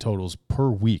point totals per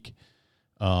week.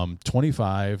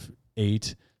 25,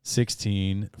 8,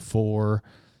 16, 4,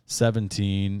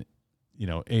 17,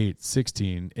 8,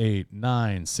 16, 8,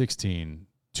 9, 16,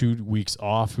 2 weeks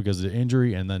off because of the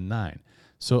injury, and then 9.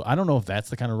 So I don't know if that's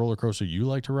the kind of roller coaster you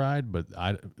like to ride, but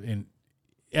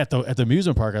at the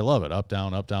amusement park, I love it. Up,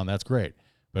 down, that's great.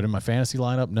 But in my fantasy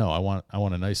lineup, no, I want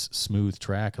a nice smooth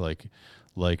track like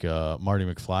Marty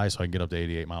McFly, so I can get up to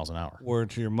 88 miles an hour. Word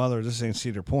to your mother, this ain't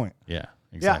Cedar Point. Yeah,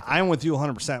 exactly. Yeah, I'm with you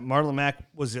 100%. Marlon Mack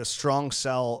was a strong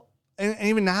sell. And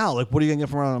even now, like, what are you going to get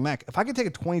from Marlon Mack? If I can take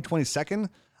a 2020 second,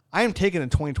 I am taking a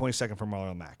 2020 second from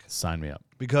Marlon Mack. Sign me up.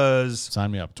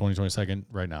 Sign me up. 2020 second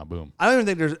right now. Boom. I don't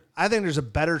even think I think there's a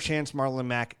better chance Marlon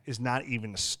Mack is not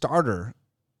even a starter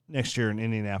next year in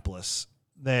Indianapolis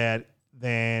than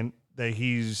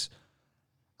he's.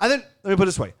 Let me put it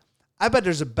this way. I bet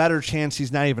there's a better chance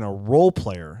he's not even a role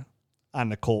player on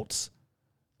the Colts.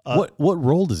 What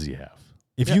role does he have?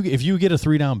 If you get a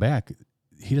 3-down back,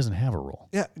 he doesn't have a role.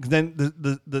 Yeah, then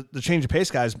the change of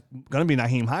pace guy is going to be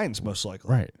Nyheim Hines most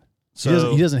likely. Right.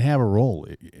 So he doesn't have a role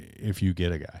if you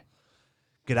get a guy.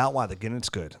 Get out while the getting's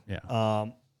good. Yeah.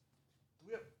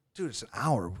 Dude, it's an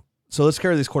hour. So let's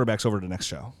carry these quarterbacks over to the next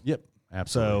show. Yep.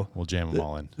 Absolutely. So we'll jam them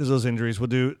all in. There's those injuries. We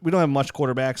don't have much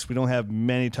quarterbacks. We don't have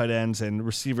many tight ends and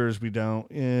receivers. We don't.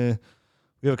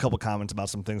 We have a couple comments about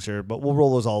some things here, but we'll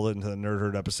roll those all into the Nerd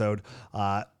Herd episode.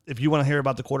 If you want to hear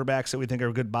about the quarterbacks that we think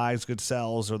are good buys, good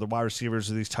sells, or the wide receivers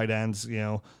or these tight ends,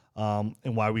 and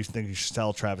why we think you should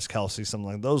sell Travis Kelce, something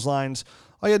like those lines,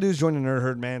 all you gotta do is join the Nerd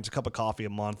Herd, man. It's a cup of coffee a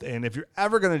month. And if you're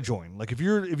ever gonna join, like if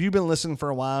you've been listening for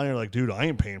a while and you're like, dude, I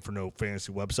ain't paying for no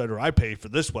fantasy website, or I pay for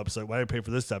this website, why do I pay for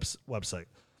this website?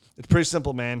 It's pretty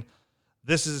simple, man.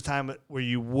 This is a time where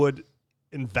you would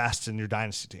invest in your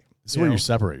dynasty team. This is where you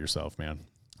separate yourself, man.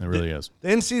 It really is. The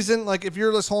end season, like if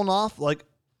you're just holding off, like,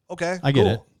 okay, I get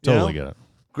it. Totally get it.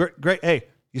 Great. Hey,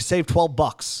 you saved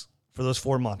 $12 for those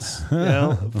 4 months.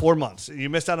 4 months. You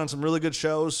missed out on some really good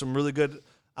shows, some really good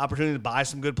opportunity to buy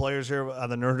some good players here on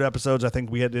the Nerd episodes. I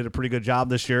think we did a pretty good job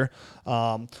this year.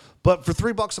 But for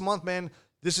 $3 a month, man,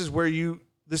 this is where you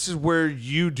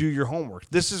do your homework.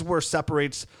 This is where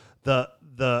separates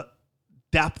the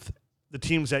depth, the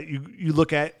teams that you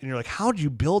look at and you're like, how do you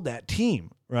build that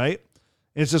team, right?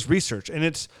 And it's just research, and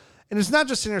it's not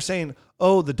just sitting there saying,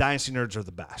 oh, the Dynasty Nerds are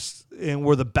the best and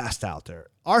we're the best out there.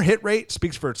 Our hit rate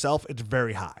speaks for itself. It's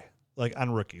very high, like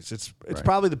on rookies. It's right.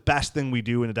 Probably the best thing we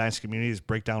do in the Dynasty community is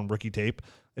break down rookie tape.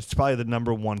 It's probably the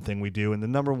number one thing we do, and the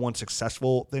number one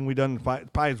successful thing we've done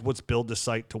probably is what's built the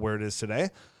site to where it is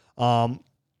today. But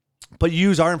you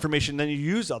use our information, then you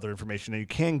use other information that you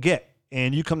can get,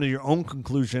 and you come to your own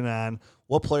conclusion on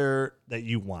what player that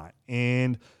you want.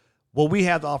 And what we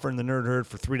have to offer in the Nerd Herd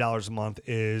for $3 a month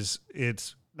is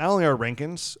it's not only our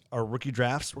rankings, our rookie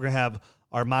drafts. We're going to have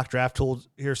our mock draft tool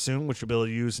here soon, which you'll be able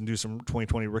to use and do some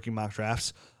 2020 rookie mock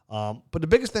drafts. But the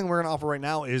biggest thing we're going to offer right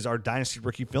now is our Dynasty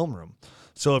Rookie Film Room.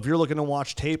 So if you're looking to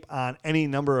watch tape on any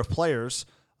number of players,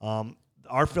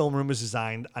 our film room is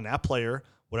designed on that player.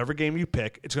 Whatever game you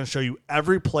pick, it's going to show you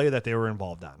every play that they were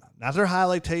involved on. Not their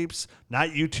highlight tapes, not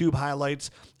YouTube highlights.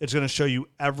 It's going to show you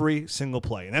every single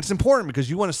play. And that's important because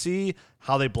you want to see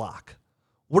how they block.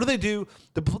 What do they do?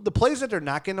 The plays that they're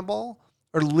not getting the ball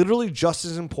are literally just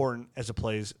as important as the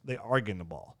plays they are getting the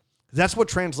ball. That's what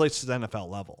translates to the NFL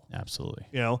level. Absolutely.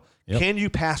 Yep. Can you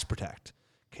pass protect?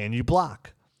 Can you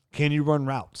block? Can you run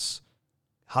routes?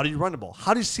 How do you run the ball?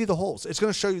 How do you see the holes? It's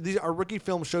going to show you. Our rookie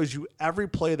film shows you every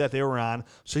play that they were on,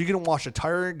 so you can watch an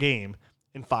entire game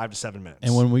in 5 to 7 minutes.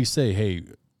 And when we say, hey,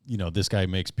 this guy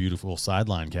makes beautiful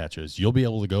sideline catches, you'll be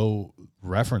able to go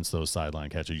reference those sideline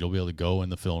catches. You'll be able to go in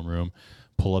the film room,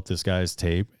 pull up this guy's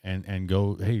tape, and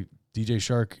go, hey, DJ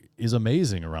Chark is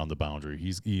amazing around the boundary.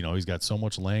 He's got so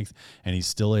much length, and he's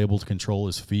still able to control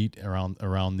his feet around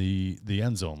the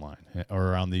end zone line or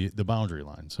around the boundary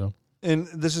line. So. And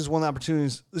this is one of the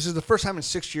opportunities. This is the first time in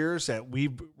 6 years that we're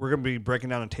going to be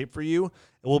breaking down a tape for you. And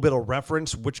we'll be able to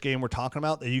reference which game we're talking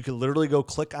about. That you can literally go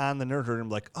click on the Nerd Herd and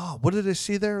be like, oh, what did I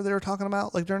see there they were talking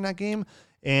about like during that game?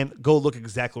 and go look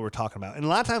exactly what we're talking about. And a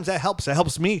lot of times that helps. That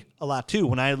helps me a lot too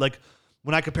when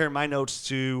I compare my notes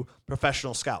to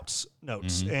professional scouts'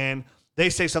 notes and they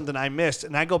say something I missed,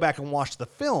 and I go back and watch the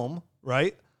film,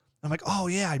 right? I'm like, oh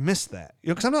yeah, I missed that.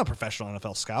 Because I'm not a professional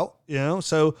NFL scout,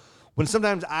 So when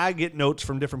sometimes I get notes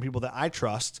from different people that I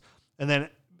trust, and then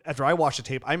after I watch the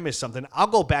tape, I miss something, I'll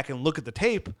go back and look at the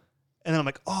tape, and then I'm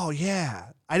like, oh yeah,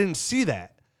 I didn't see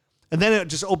that. And then it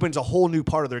just opens a whole new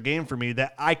part of their game for me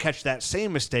that I catch that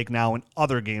same mistake now in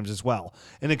other games as well.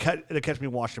 And it catch me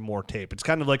watching more tape. It's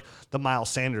kind of like the Miles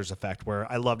Sanders effect where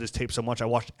I loved his tape so much I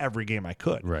watched every game I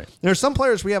could. Right. There are some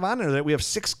players we have on there that we have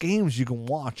 6 games you can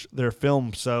watch their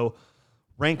film. So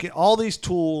ranking, all these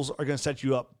tools are going to set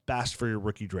you up best for your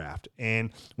rookie draft.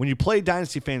 And when you play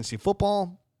Dynasty Fantasy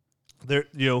Football,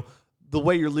 the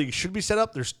way your league should be set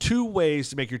up, there's 2 ways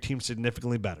to make your team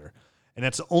significantly better. And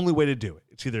that's the only way to do it.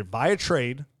 It's either via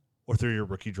trade or through your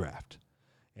rookie draft.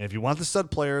 And if you want the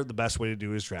stud player, the best way to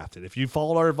do is draft it. If you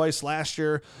followed our advice last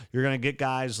year, you're going to get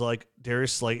guys like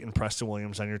Darius Slate and Preston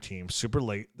Williams on your team super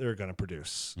late. They're going to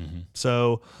produce.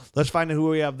 So let's find out who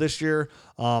we have this year.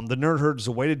 The Nerd Herd is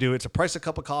a way to do it. It's a price of a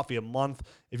cup of coffee a month.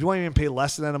 If you want to even pay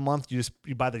less than that a month,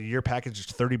 you buy the year package.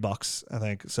 It's $30, I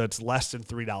think. So it's less than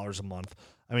 $3 a month.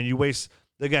 I mean, you waste,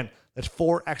 again, that's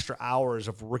 4 extra hours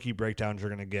of rookie breakdowns you're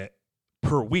going to get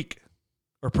per week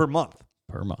or per month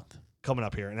coming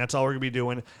up here. And that's all we're going to be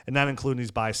doing, and not including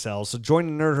these buy sells. So join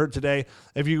the Nerd Herd today.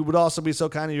 If you would also be so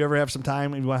kind, if you ever have some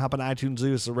time, if you want to hop on iTunes,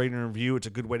 leave us a rating and review. It's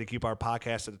a good way to keep our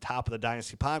podcast at the top of the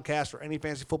Dynasty podcast or any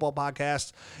fantasy football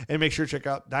podcast. And make sure to check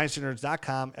out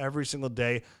dynastynerds.com every single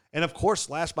day. And of course,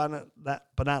 last but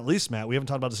not least, Matt, we haven't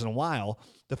talked about this in a while,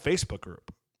 the Facebook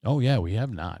group. Oh yeah, we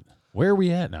have not. Where are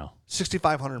we at now?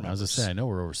 6,500 members. I was going to say, I know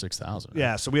we're over 6,000. Right?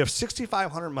 Yeah, so we have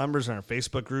 6,500 members in our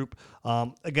Facebook group.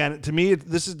 Again, to me,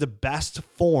 this is the best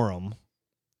forum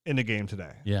in the game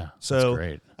today. Yeah, so that's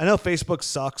great. I know Facebook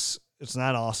sucks. It's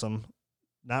not awesome.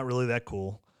 Not really that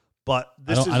cool. But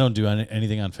I don't do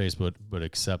anything on Facebook but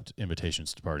accept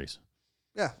invitations to parties.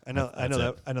 Yeah, I know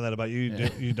that about you.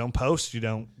 You don't post. You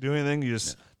don't do anything.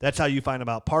 That's how you find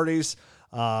about parties.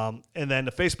 And then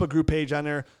the Facebook group page on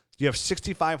there, you have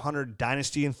 6,500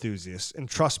 Dynasty enthusiasts. And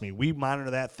trust me, we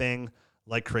monitor that thing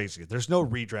like crazy. There's no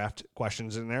redraft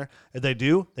questions in there. If they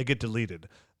do, they get deleted.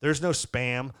 There's no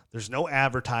spam. There's no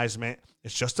advertisement.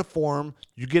 It's just a forum.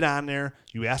 You get on there,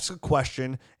 you ask a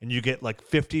question, and you get like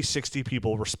 50, 60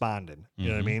 people responding. You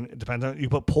know what I mean? It depends on, you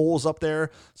put polls up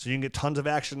there, so you can get tons of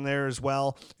action there as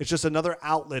well. It's just another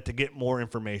outlet to get more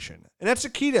information. And that's the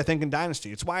key, I think, in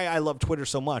Dynasty. It's why I love Twitter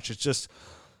so much. It's just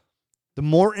the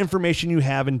more information you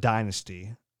have in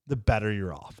Dynasty, the better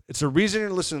you're off. It's the reason you're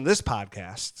listening to this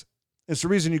podcast. It's the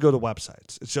reason you go to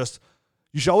websites. It's just,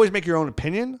 you should always make your own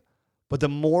opinion, but the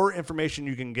more information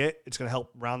you can get, it's going to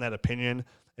help round that opinion.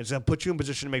 It's going to put you in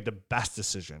position to make the best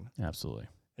decision. Absolutely.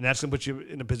 And that's going to put you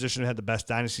in a position to have the best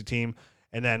Dynasty team.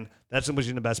 And then that's going to put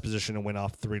you in the best position to win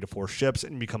off 3 to 4 ships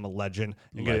and become a legend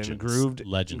and get it engraved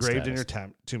in your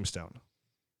tombstone.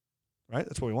 Right?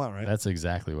 That's what we want, right? That's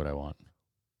exactly what I want.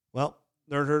 Well,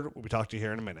 Nerd Herd, we'll be talking to you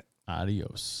here in a minute.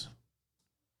 Adios.